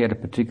Goswami, he had a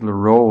particular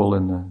role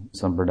in the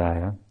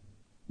Sampradaya.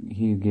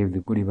 He gave the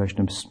Gaudiya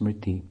Vaishnava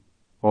Smriti,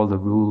 all the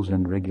rules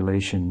and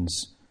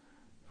regulations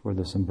for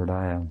the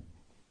Sampradaya.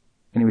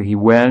 Anyway, he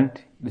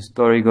went, the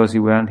story goes he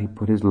went, he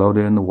put his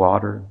loda in the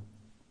water,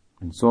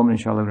 and so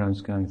many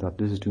shalagrams came, he thought,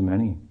 this is too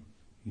many.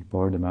 He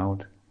poured them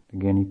out.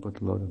 Again, he put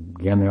the loda,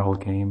 again they all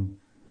came,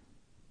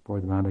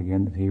 poured them out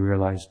again. He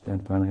realized then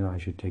finally, I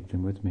should take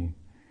them with me.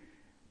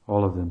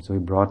 All of them. So he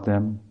brought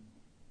them,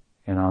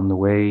 and on the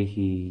way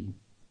he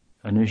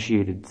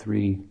initiated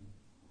 3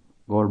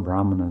 Gaur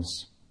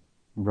Brahmanas,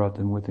 brought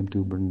them with him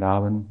to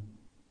Vrindavan,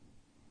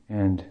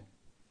 and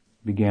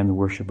began the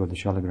worship of the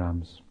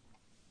shalagrams.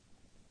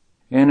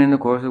 And in the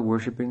course of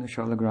worshipping the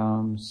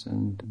shalagrams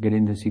and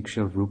getting the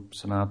Siksha of Rup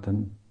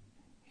Sanatan,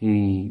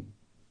 he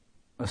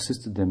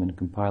assisted them in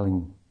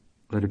compiling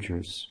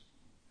literatures.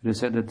 It is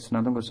said that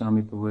Sanatana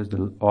Goswami was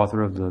the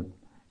author of the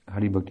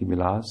Hari Bhakti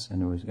Vilas,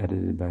 and it was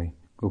edited by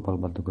Gopala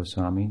Bhatta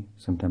Goswami.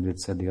 Sometimes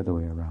it's said the other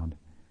way around.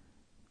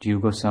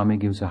 Jiva Goswami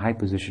gives a high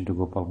position to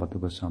Gopala Bhatta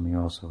Goswami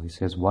also. He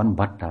says one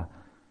Bhatta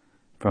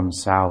from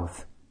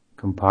south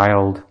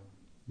compiled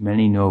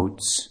many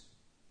notes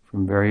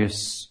from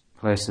various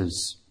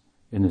places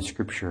in the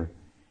scripture,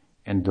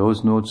 and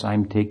those notes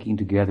I'm taking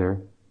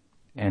together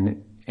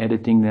and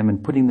editing them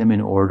and putting them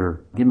in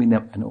order, giving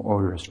them an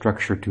order, a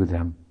structure to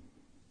them.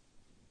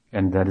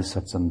 And that is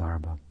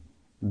Satsandarbha.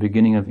 The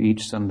beginning of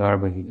each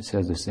Sandarbha, he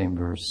says the same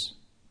verse.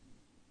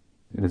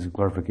 It is a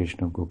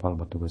glorification of Gopala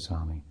Bhatta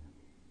Goswami.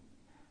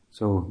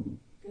 So,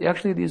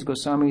 actually these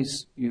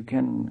Goswamis, you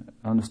can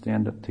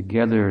understand that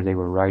together they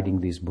were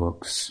writing these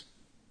books,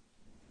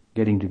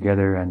 getting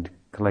together and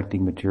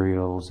collecting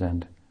materials,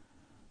 and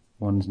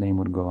one's name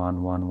would go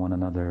on one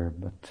another,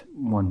 but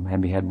one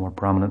maybe had more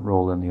prominent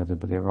role than the other,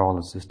 but they were all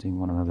assisting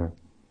one another.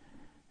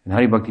 And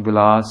Hari Bhakti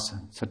Vilas,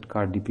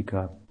 Satkar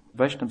Deepika,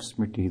 Vaishnava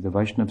Smriti, the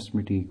Vaishnava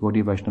Smriti,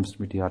 Gaudiya Vaishnava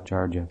Smriti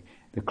Acharya.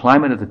 The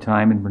climate at the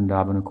time in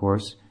Vrindavan, of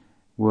course,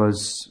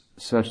 was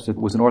such that it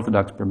was an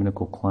orthodox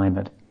Brahminical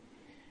climate.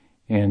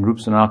 And Rup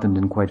Sanatan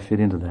didn't quite fit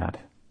into that.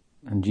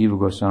 And Jiva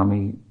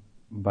Goswami,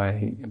 by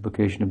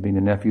implication of being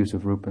the nephews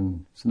of Rup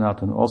and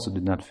Sanatan, also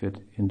did not fit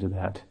into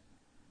that.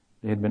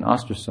 They had been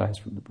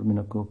ostracized from the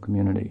Brahminical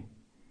community.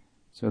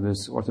 So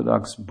this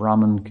Orthodox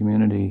Brahmin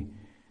community,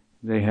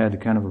 they had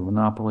kind of a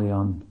monopoly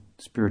on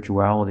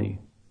spirituality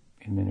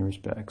in many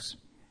respects.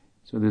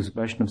 So this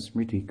Vaishnava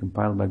Smriti,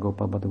 compiled by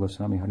Gopala Bhatta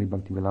Goswami, Hari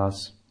Bhakti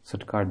Vilas,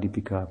 Satkar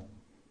Deepika,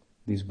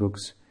 these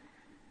books,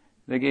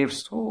 they gave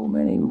so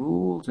many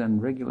rules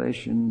and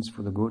regulations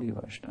for the Gaudiya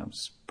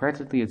Vaishnavas.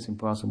 Practically it's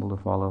impossible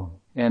to follow.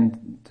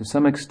 And to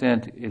some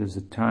extent it is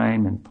a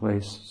time and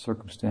place,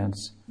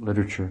 circumstance,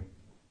 literature.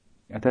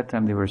 At that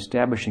time they were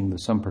establishing the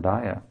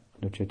Sampradaya,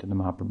 the Chaitanya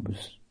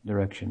Mahaprabhu's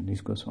direction,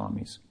 these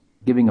Goswamis,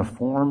 giving a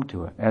form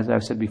to it. As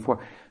I've said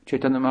before,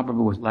 Chaitanya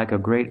Mahaprabhu was like a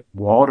great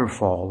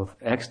waterfall of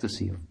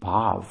ecstasy, of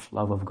bhav,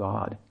 love of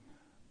God.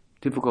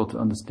 Difficult to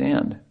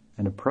understand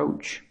and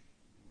approach.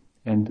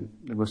 And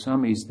the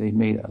Goswamis, they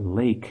made a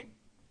lake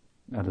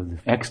out of the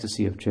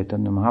ecstasy of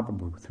Chaitanya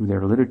Mahaprabhu through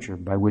their literature,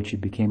 by which it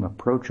became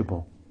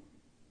approachable.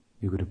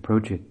 You could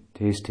approach it,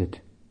 taste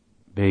it,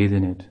 bathe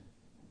in it,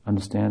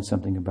 understand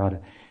something about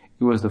it.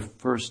 It was the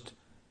first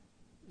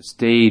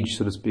stage,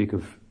 so to speak,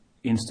 of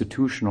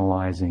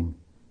institutionalizing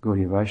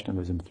Gaudiya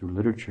Vaishnavism through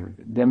literature,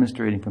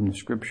 demonstrating from the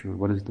scripture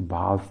what is the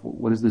bhav,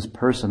 what is this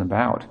person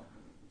about,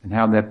 and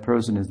how that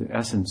person is the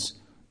essence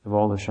of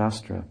all the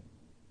Shastra.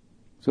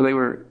 So they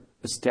were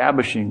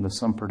establishing the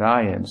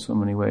Sampradaya in so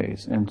many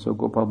ways. And so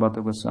Gopala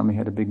Bhatta Goswami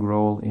had a big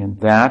role in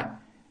that,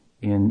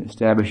 in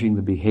establishing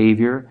the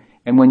behavior.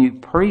 And when you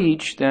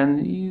preach,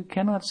 then you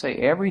cannot say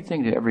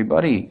everything to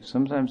everybody.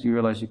 Sometimes you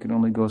realize you can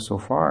only go so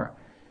far.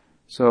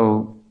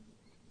 So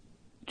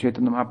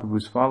Chaitanya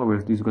Mahaprabhu's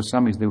followers, these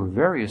Goswamis, they were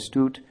very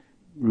astute.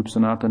 Rup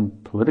Sanatan,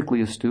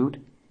 politically astute,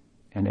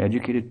 and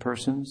educated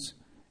persons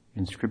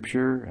in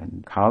scripture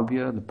and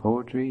kavya, the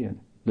poetry and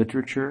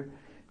literature.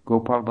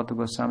 Gopala Bhatta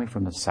Goswami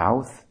from the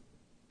south,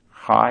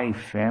 high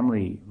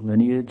family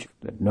lineage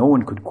that no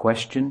one could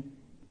question.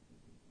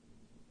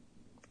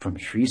 From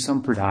Sri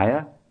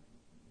Sampradaya,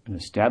 an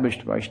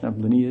established Vaishnava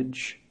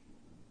lineage.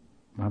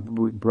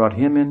 Mahaprabhu brought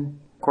him in.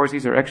 Of course,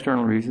 these are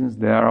external reasons.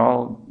 They are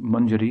all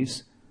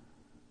manjaris.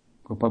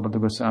 Gopala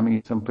Bhatta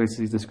Goswami, some places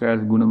he's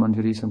described as Guna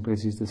Manjari, some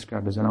places he's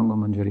described as Ananga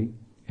Manjari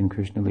in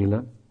Krishna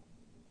Lila.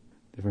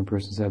 Different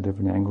persons have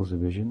different angles of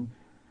vision.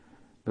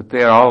 But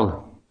they are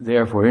all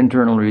there for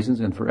internal reasons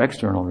and for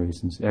external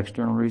reasons.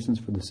 External reasons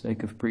for the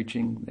sake of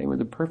preaching. They were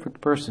the perfect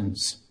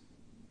persons.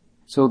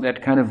 So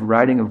that kind of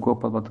writing of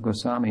Gopala Bhatta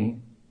Goswami,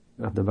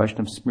 of the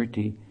Vaishnava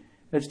Smriti,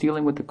 that's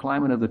dealing with the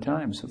climate of the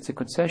time. So it's a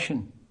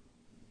concession.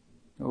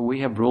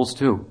 We have rules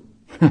too.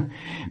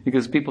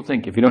 Because people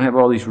think if you don't have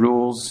all these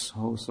rules,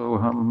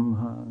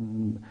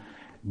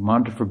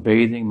 mantra for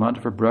bathing,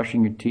 mantra for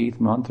brushing your teeth,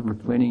 mantra for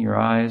cleaning your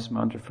eyes,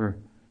 mantra for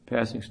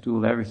passing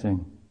stool,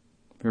 everything.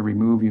 For every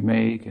move you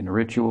make and a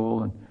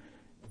ritual. And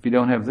if you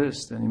don't have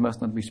this, then you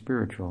must not be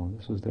spiritual.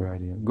 This was their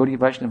idea. Gaudiya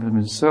Vaishnavism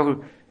is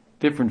so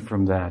different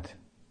from that.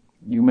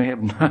 You may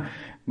have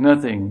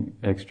nothing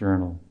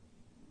external,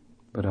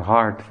 but a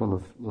heart full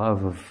of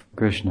love of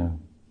Krishna.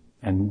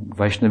 And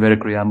Vaishnavera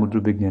Kriya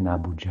Mudra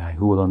Vijnana Bhujai.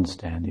 Who will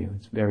understand you?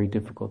 It's very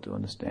difficult to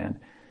understand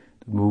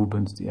the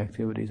movements, the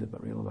activities of a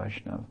real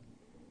Vaishnava.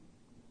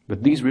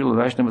 But these real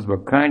Vaishnavas were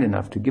kind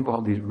enough to give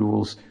all these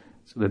rules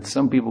so that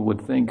some people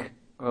would think,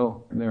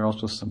 oh, there's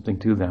also something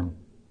to them.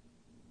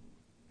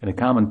 And the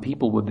common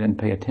people would then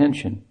pay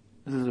attention.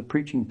 This is a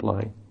preaching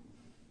play,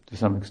 to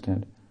some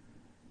extent.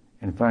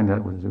 And find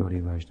out what is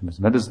Gaudiya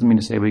Vaishnavism. That doesn't mean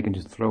to say we can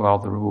just throw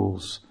out the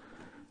rules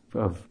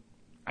of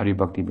Hari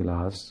Bhakti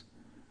Vilas.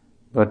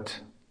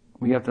 But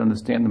we have to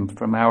understand them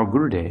from our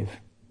Gurudev,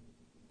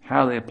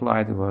 how they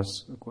apply to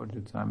us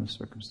according to time and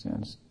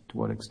circumstance, to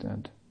what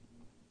extent.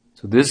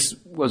 So this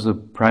was a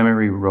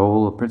primary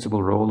role, a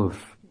principal role of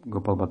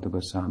Gopala Bhatta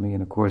Goswami,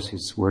 and of course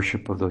his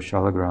worship of those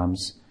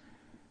shalagrams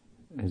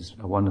is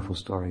a wonderful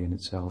story in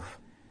itself,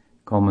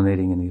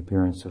 culminating in the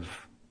appearance of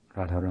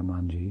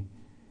Radharamanji.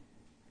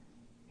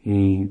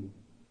 He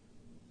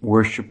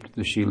worshipped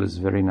the shilas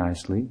very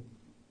nicely,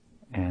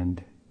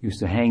 and used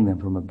to hang them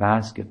from a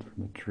basket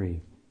from a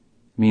tree.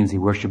 It means he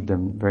worshipped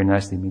them very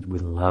nicely, means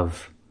with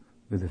love,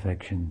 with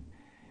affection.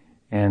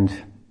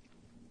 And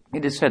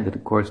it is said that,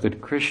 of course, that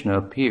Krishna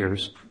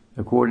appears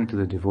according to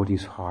the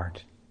devotee's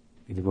heart,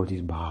 the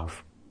devotee's bhav.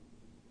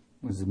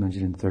 This is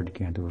mentioned in the 3rd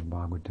canto of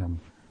Bhagavatam.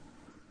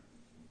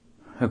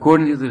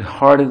 According to the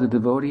heart of the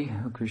devotee,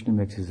 Krishna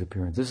makes his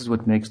appearance. This is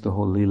what makes the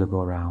whole Leela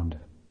go round,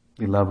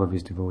 the love of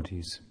his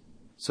devotees.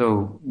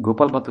 So,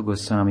 Gopala Bhatta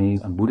Goswami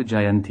on Buddha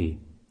Jayanti,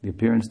 the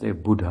appearance day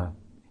of Buddha,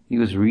 he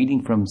was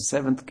reading from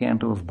 7th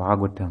canto of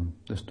Bhagavatam,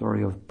 the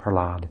story of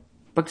Prahlad.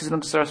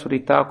 Bhaktisiddhanta Saraswati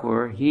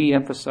Thakur, he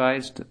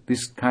emphasized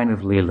this kind of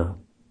Leela.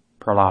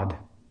 Prahlad,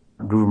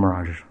 Dhruva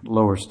Maharaj,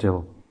 lower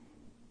still.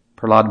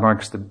 Prahlad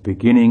marks the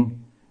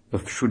beginning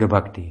of Shuddha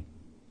Bhakti.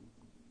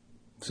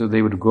 So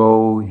they would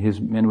go,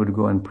 his men would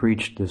go and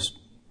preach this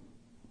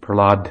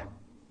Prahlad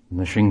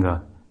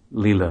Nrsimha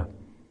Leela.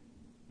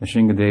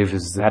 Nrsimhadev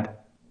is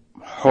that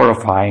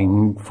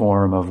horrifying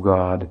form of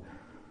God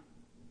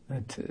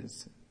that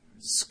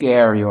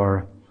scare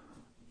your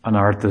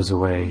anarthas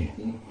away.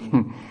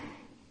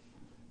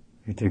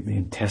 You take the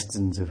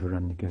intestines of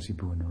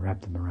Hiranyakasipu and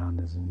wrap them around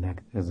his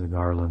neck as a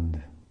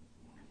garland.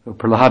 So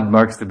Prahlad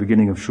marks the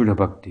beginning of Shuddha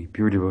Bhakti,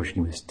 pure devotion.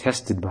 He was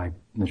tested by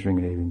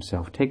Nrsimhadev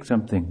himself. Take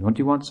something. Don't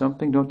you want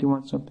something? Don't you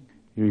want something?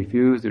 He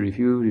refused, he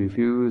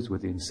refused,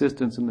 with the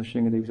insistence of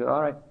Nrsimhadev. He said,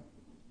 all right,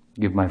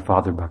 give my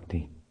father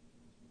Bhakti.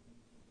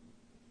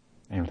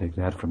 I'll take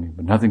that from you,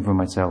 but nothing for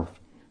myself.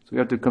 So we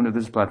have to come to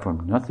this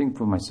platform. Nothing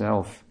for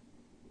myself.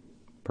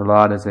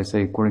 Prahlad, as I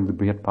say, according to the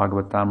Brihat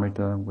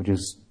Bhagavatamrita, which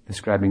is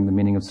describing the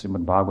meaning of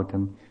Srimad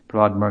Bhagavatam,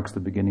 Prahlad marks the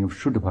beginning of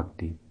Shuddha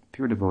Bhakti,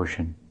 pure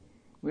devotion.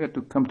 We have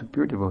to come to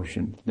pure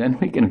devotion. Then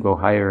we can go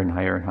higher and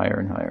higher and higher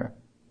and higher.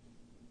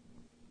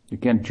 You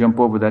can't jump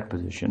over that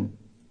position.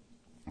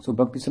 So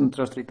Bhaktisiddhanta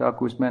Saraswati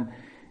Thakur's men,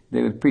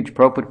 they would preach.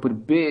 Prabhupada put a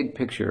big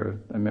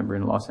picture, I remember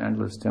in Los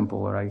Angeles temple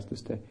where I used to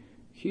stay,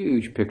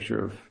 huge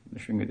picture of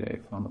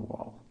Nrsimhadev on the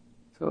wall.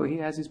 So he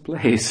has his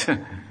place in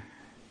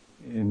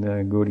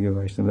Gaudiya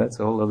Vaishnava. That's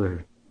a whole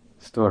other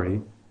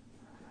story.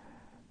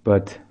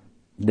 But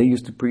they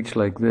used to preach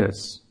like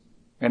this.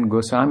 And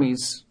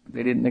Goswamis,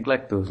 they didn't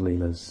neglect those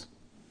leelas.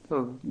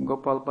 So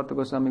Gopala Bhatta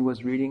Goswami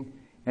was reading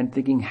and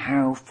thinking,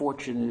 how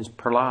fortunate is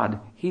Prahlad.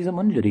 He's a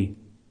Manjari.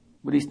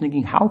 But he's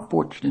thinking, how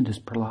fortunate is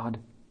Prahlad.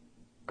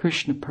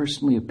 Krishna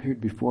personally appeared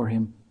before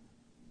him.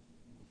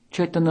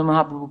 Chaitanya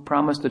Mahaprabhu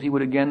promised that he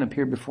would again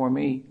appear before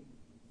me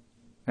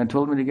and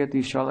told me to get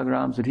these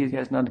shalagrams, that he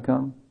has not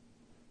come.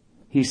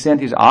 He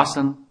sent his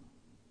asan,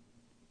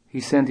 he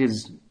sent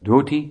his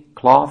dhoti,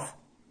 cloth,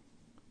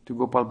 to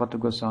Gopala Bhatta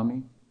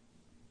Goswami.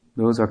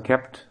 Those are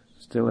kept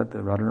still at the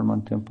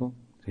Radharaman temple.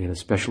 He had a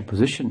special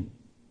position.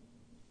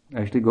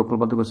 Actually, Gopala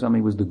Bhatta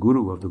Goswami was the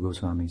guru of the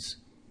Goswamis.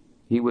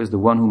 He was the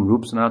one whom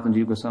Rup Sanatana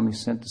Jiva Goswami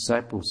sent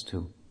disciples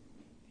to.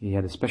 He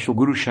had a special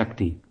guru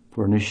shakti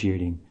for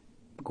initiating.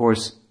 Of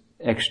course,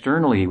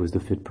 externally he was the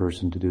fit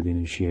person to do the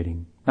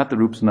initiating. Not that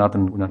Rup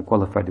Sanatana were not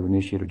qualified to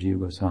initiate Jiva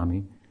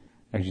Goswami.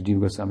 Actually,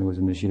 Jiva Goswami was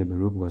initiated by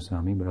Rupa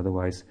Goswami, but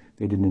otherwise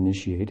they didn't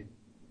initiate.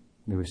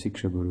 They were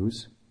Siksha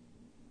Gurus.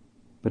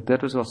 But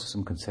that was also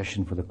some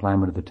concession for the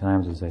climate of the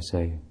times, as I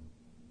say.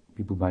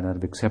 People might not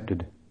have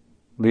accepted.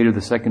 Later,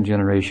 the second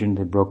generation,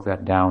 they broke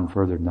that down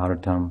further.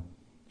 Narottam,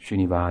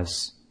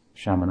 Srinivas,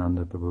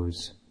 Shamananda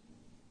Prabhus.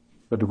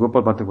 But the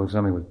Gopala Bhatta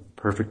Goswami was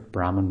perfect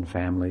Brahmin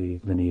family,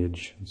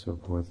 lineage, and so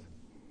forth. So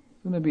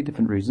there may be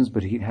different reasons,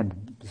 but he had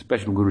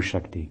special Guru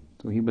Shakti.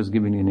 So he was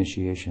giving the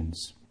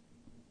initiations.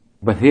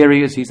 But here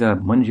he is, he's a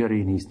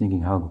Manjari, and he's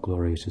thinking, how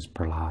glorious is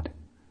Prahlad.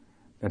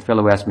 That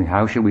fellow asked me,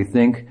 how should we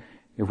think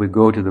If we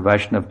go to the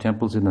Vaishnava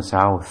temples in the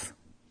south,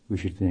 we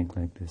should think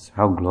like this.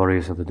 How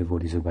glorious are the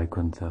devotees of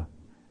Vaikuntha.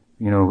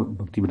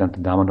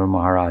 Bhaktivedanta Damodar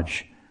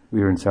Maharaj,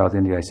 we were in South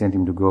India, I sent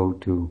him to go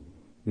to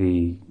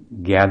the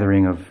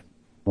gathering of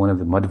one of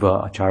the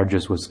Madhva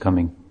Acharyas was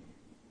coming.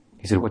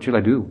 He said, what shall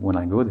I do when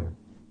I go there?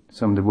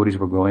 Some devotees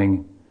were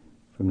going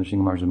from the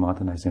Nrsimha Maharaj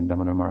Mata, and I sent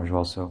Damodar Maharaj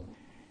also.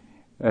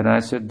 And I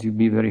said, you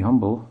be very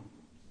humble,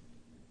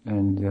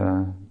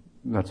 and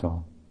that's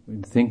all.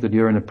 Think that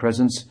you're in the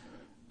presence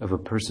of a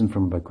person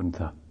from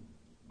Vaikuntha,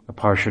 a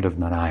Parshad of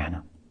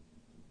Narayana.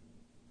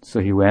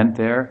 So he went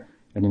there,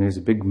 and he's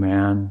a big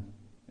man,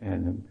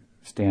 and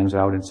stands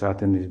out in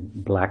South India,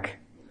 black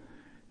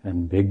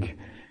and big.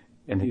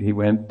 And he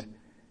went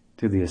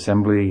to the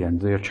assembly,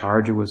 and the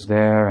Acharya was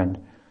there, and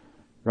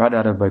right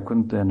out of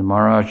Vaikuntha, and the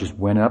Maharaj just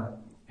went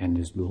up and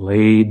just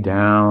laid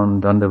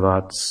down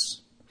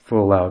dandavats,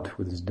 full out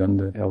with his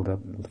danda held up,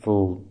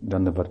 full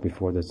dandavat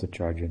before this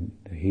Acharya. And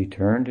he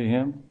turned to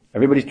him.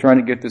 Everybody's trying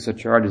to get this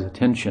Acharya's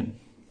attention.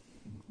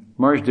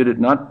 Maharaj did it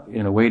not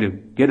in a way to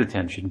get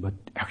attention, but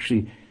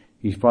actually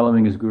he's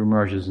following his Guru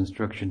Maharaj's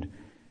instruction.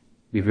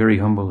 Be very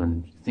humble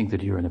and think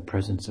that you're in the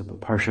presence of a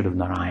Parshad of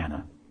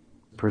Narayana,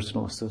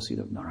 personal associate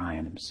of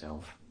Narayan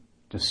himself,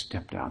 just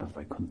stepped out of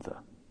Vaikuntha.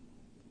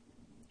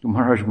 So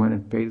Maharaj went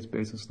and paid his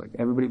obeisance, like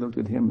everybody looked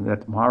at him, and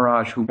that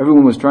Maharaj, who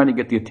everyone was trying to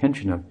get the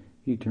attention of,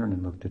 he turned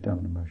and looked at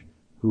Damodar Maharaj.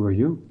 Who are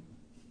you?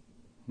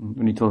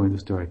 When he told me the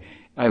story,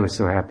 I was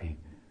so happy.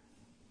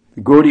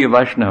 The Gaudiya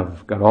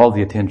Vaishnav got all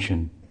the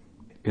attention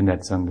in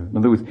that Sangha. In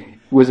other words, it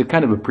was a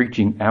kind of a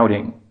preaching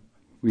outing.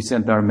 We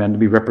sent our men to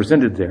be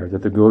represented there,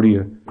 that the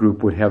Gaudiya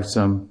group would have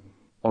some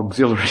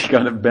auxiliary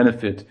kind of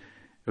benefit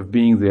of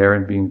being there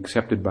and being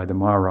accepted by the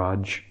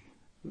Maharaj,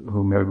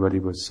 whom everybody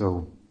was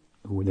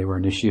who they were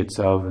initiates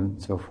of and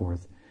so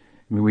forth.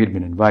 I mean, we had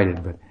been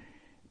invited, but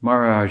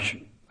Maharaj,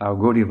 our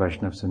Gaudiya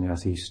Vaishnava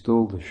sannyasi,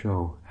 stole the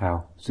show.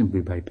 How?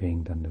 Simply by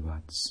paying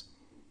dandavats.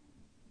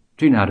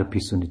 Trinada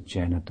pisu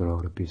nityena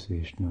tarora pisu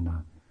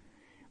ishnuna.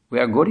 We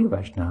are Gaudiya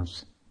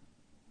Vaishnavas,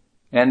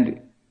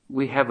 and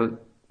we have a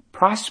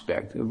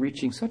prospect of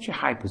reaching such a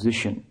high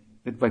position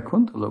that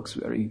Vaikuntha looks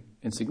very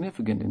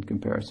insignificant in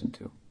comparison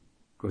to.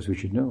 Of course, we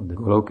should know the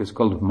Goloka is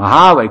called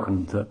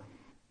Mahavaikuntha,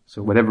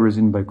 so whatever is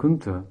in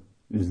Vaikuntha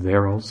is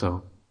there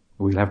also.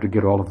 We'll have to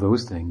get all of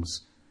those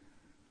things.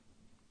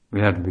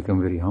 We have to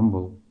become very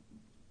humble,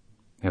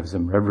 have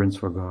some reverence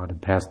for God,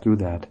 and pass through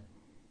that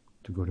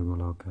to go to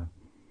Goloka.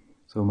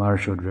 So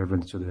Maharaj showed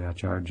reverence to the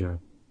Acharya.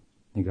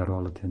 He got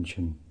all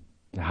attention.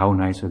 How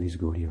nice are these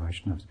Gaudiya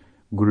Vaishnavas?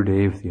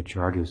 Gurudev, the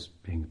Acharya, is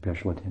paying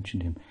special attention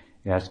to him,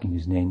 asking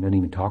his name, doesn't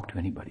even talk to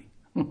anybody.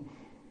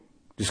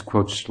 Just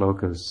quotes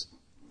shlokas.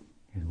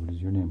 What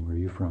is your name? Where are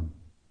you from?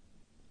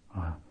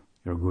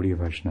 You're a Gaudiya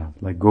Vaishnava.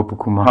 Like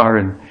Gopakumar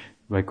and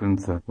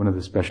Vaikuntha, one of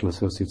the special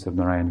associates of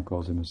Narayana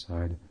calls him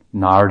aside.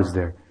 Nard is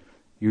there.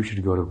 You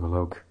should go to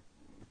Golok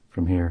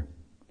from here.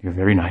 You're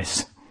very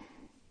nice.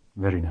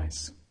 Very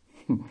nice.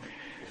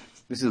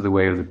 This is the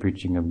way of the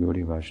preaching of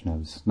Gaudiya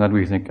Vaishnavas. Not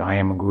we think, I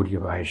am a Gaudiya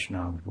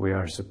Vaishnava. We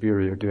are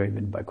superior to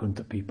even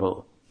Vaikuntha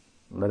people.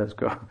 Let us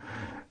go.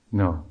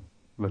 No.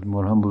 But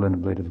more humble and a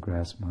blade of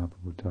grass,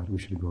 Mahaprabhu taught. We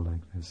should go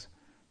like this.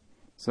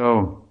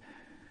 So,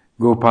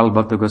 Gopala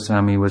Bhatta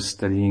Goswami was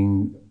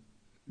studying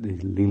the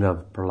Leela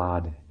of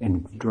Prahlad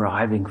and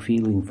deriving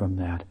feeling from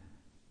that.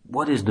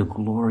 What is the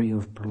glory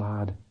of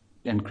Prahlad?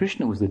 And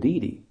Krishna was the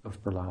deity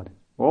of Prahlad.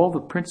 All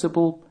the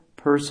principal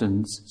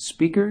persons,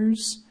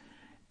 speakers,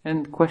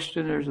 and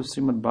questioners of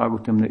Srimad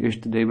Bhagavatam, the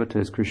Ishtadevata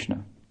is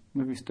Krishna.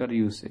 If you study,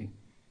 you see.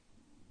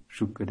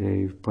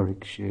 Shukadev,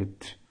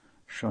 Parikshit,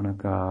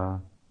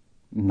 Shonaka,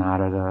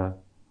 Narada,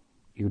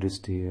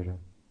 Yudhisthira,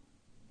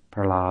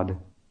 Prahlad.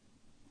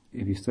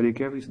 If you study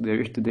carefully,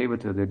 their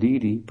Ishtadevata, their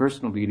deity,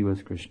 personal deity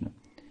was Krishna.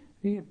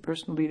 The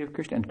personal deity of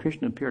Krishna, and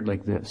Krishna appeared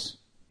like this,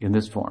 in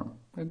this form.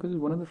 Because it's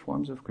one of the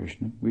forms of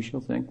Krishna. We shall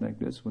think like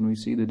this when we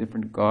see the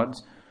different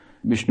gods.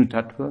 Vishnu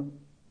Tattva,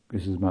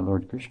 this is my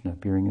Lord Krishna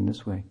appearing in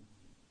this way.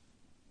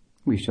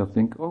 We shall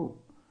think, oh,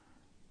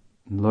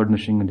 Lord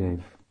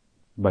Nrsimhadev,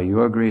 by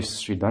your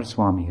grace, Sridhar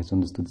Swami has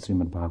understood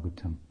Srimad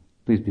Bhagavatam.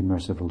 Please be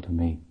merciful to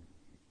me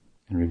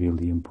and reveal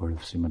the import of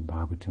Srimad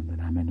Bhagavatam that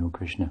I may know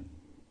Krishna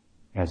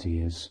as he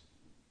is.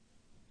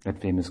 That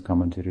famous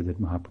commentary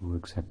that Mahaprabhu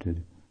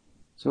accepted.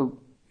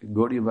 So,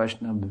 Gaudiya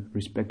Vaishnava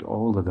respect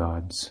all the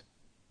gods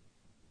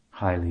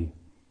highly,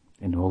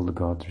 and all the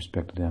gods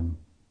respect them.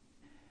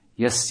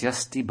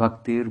 Yasyasti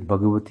bhaktir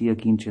bhagavati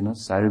akinchana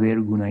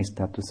sarver gunais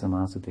tattva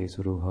samasate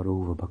suro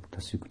haro bhakta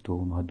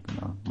sukto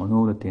madguna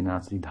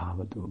manoratena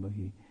sridhavato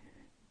bhahi.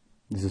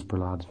 This is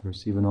Prahlad's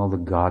verse. Even all the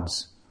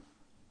gods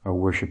are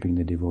worshipping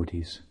the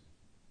devotees,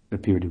 the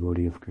pure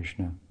devotee of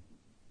Krishna.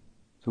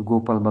 So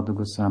Gopala Bhatta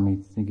Goswami,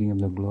 thinking of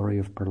the glory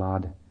of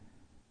Prahlad,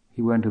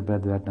 he went to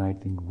bed that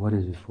night thinking, what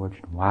is his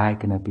fortune? Why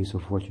can I be so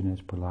fortunate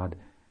as Prahlad?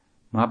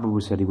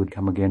 Mahaprabhu said he would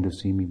come again to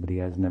see me, but he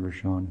has never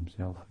shown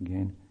himself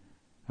again.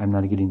 I'm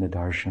not getting the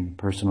darshan,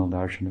 personal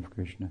darshan of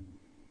Krishna.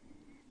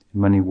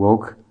 And when he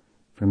woke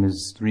from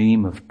his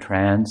dream of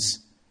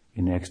trance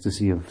in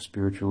ecstasy of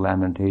spiritual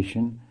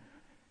lamentation,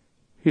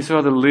 He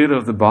saw the lid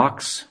of the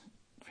box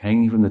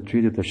hanging from the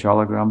tree that the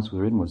shalagrams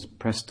were in was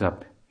pressed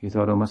up. He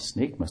thought, oh, a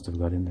snake must have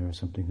got in there or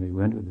something. So he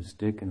went with a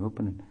stick and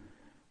opened it.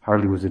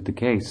 Hardly was it the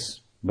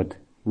case, but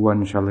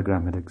one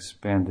shalagram had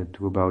expanded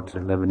to about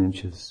 11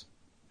 inches,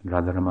 and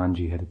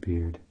Radharamanji had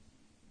appeared.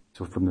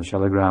 So from the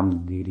shalagram, the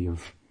deity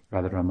of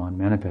Radharaman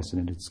manifested,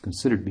 and it's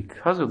considered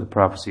because of the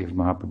prophecy of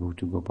Mahaprabhu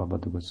to Gopala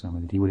Bhatta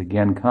Goswami that he would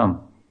again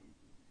come,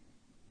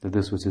 that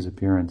this was his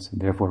appearance, and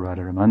therefore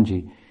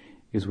Radharamanji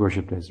is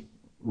worshipped as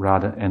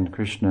Radha and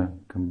Krishna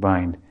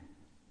combined,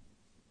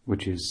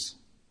 which is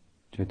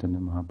Chaitanya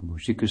Mahaprabhu.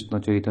 Shri Krishna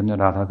Chaitanya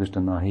Radha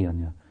Krishna Nahi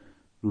Anya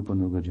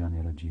Rupanuga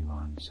Janira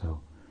Jivan.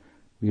 So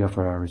we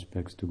offer our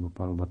respects to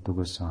Gopala Bhatta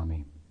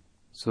Goswami.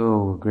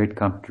 So a great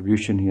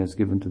contribution he has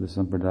given to the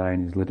Sampradaya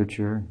in his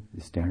literature,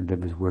 the standard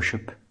of his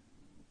worship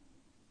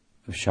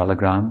of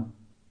Shalagram,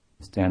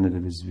 the standard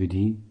of his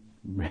Vidhi,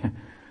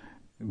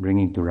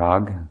 bringing to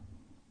Rag.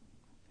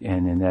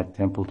 And in that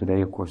temple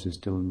today, of course, is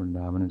still in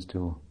Vrindavan and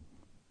still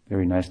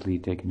very nicely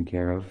taken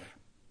care of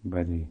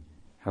by the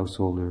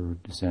householder,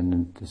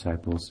 descendant,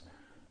 disciples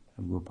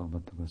of Gopala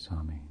Bhatta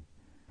Goswami.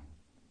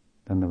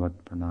 Dandavat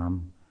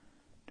Pranam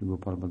to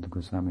Gopala Bhatta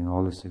Goswami and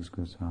all the 6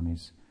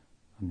 Goswamis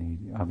on the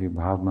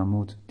Avirbhav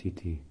Mahmud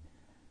Titi,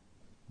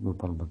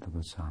 Gopala Bhatta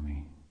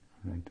Goswami.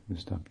 Right, we'll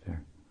stop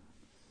there.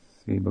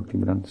 Sri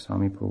Bhaktivedanta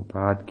Swami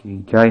Prabhupada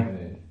ki jai.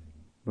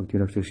 Bhakti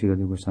Rakshak Sri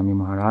Radha Goswami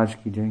Maharaj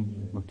ki jai.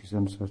 Bhakti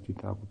Sant Saraswati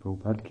Thakur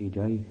Prabhupada ki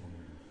jai.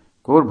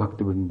 Gaur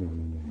Bhakti Vrinda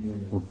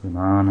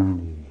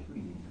Premanandi.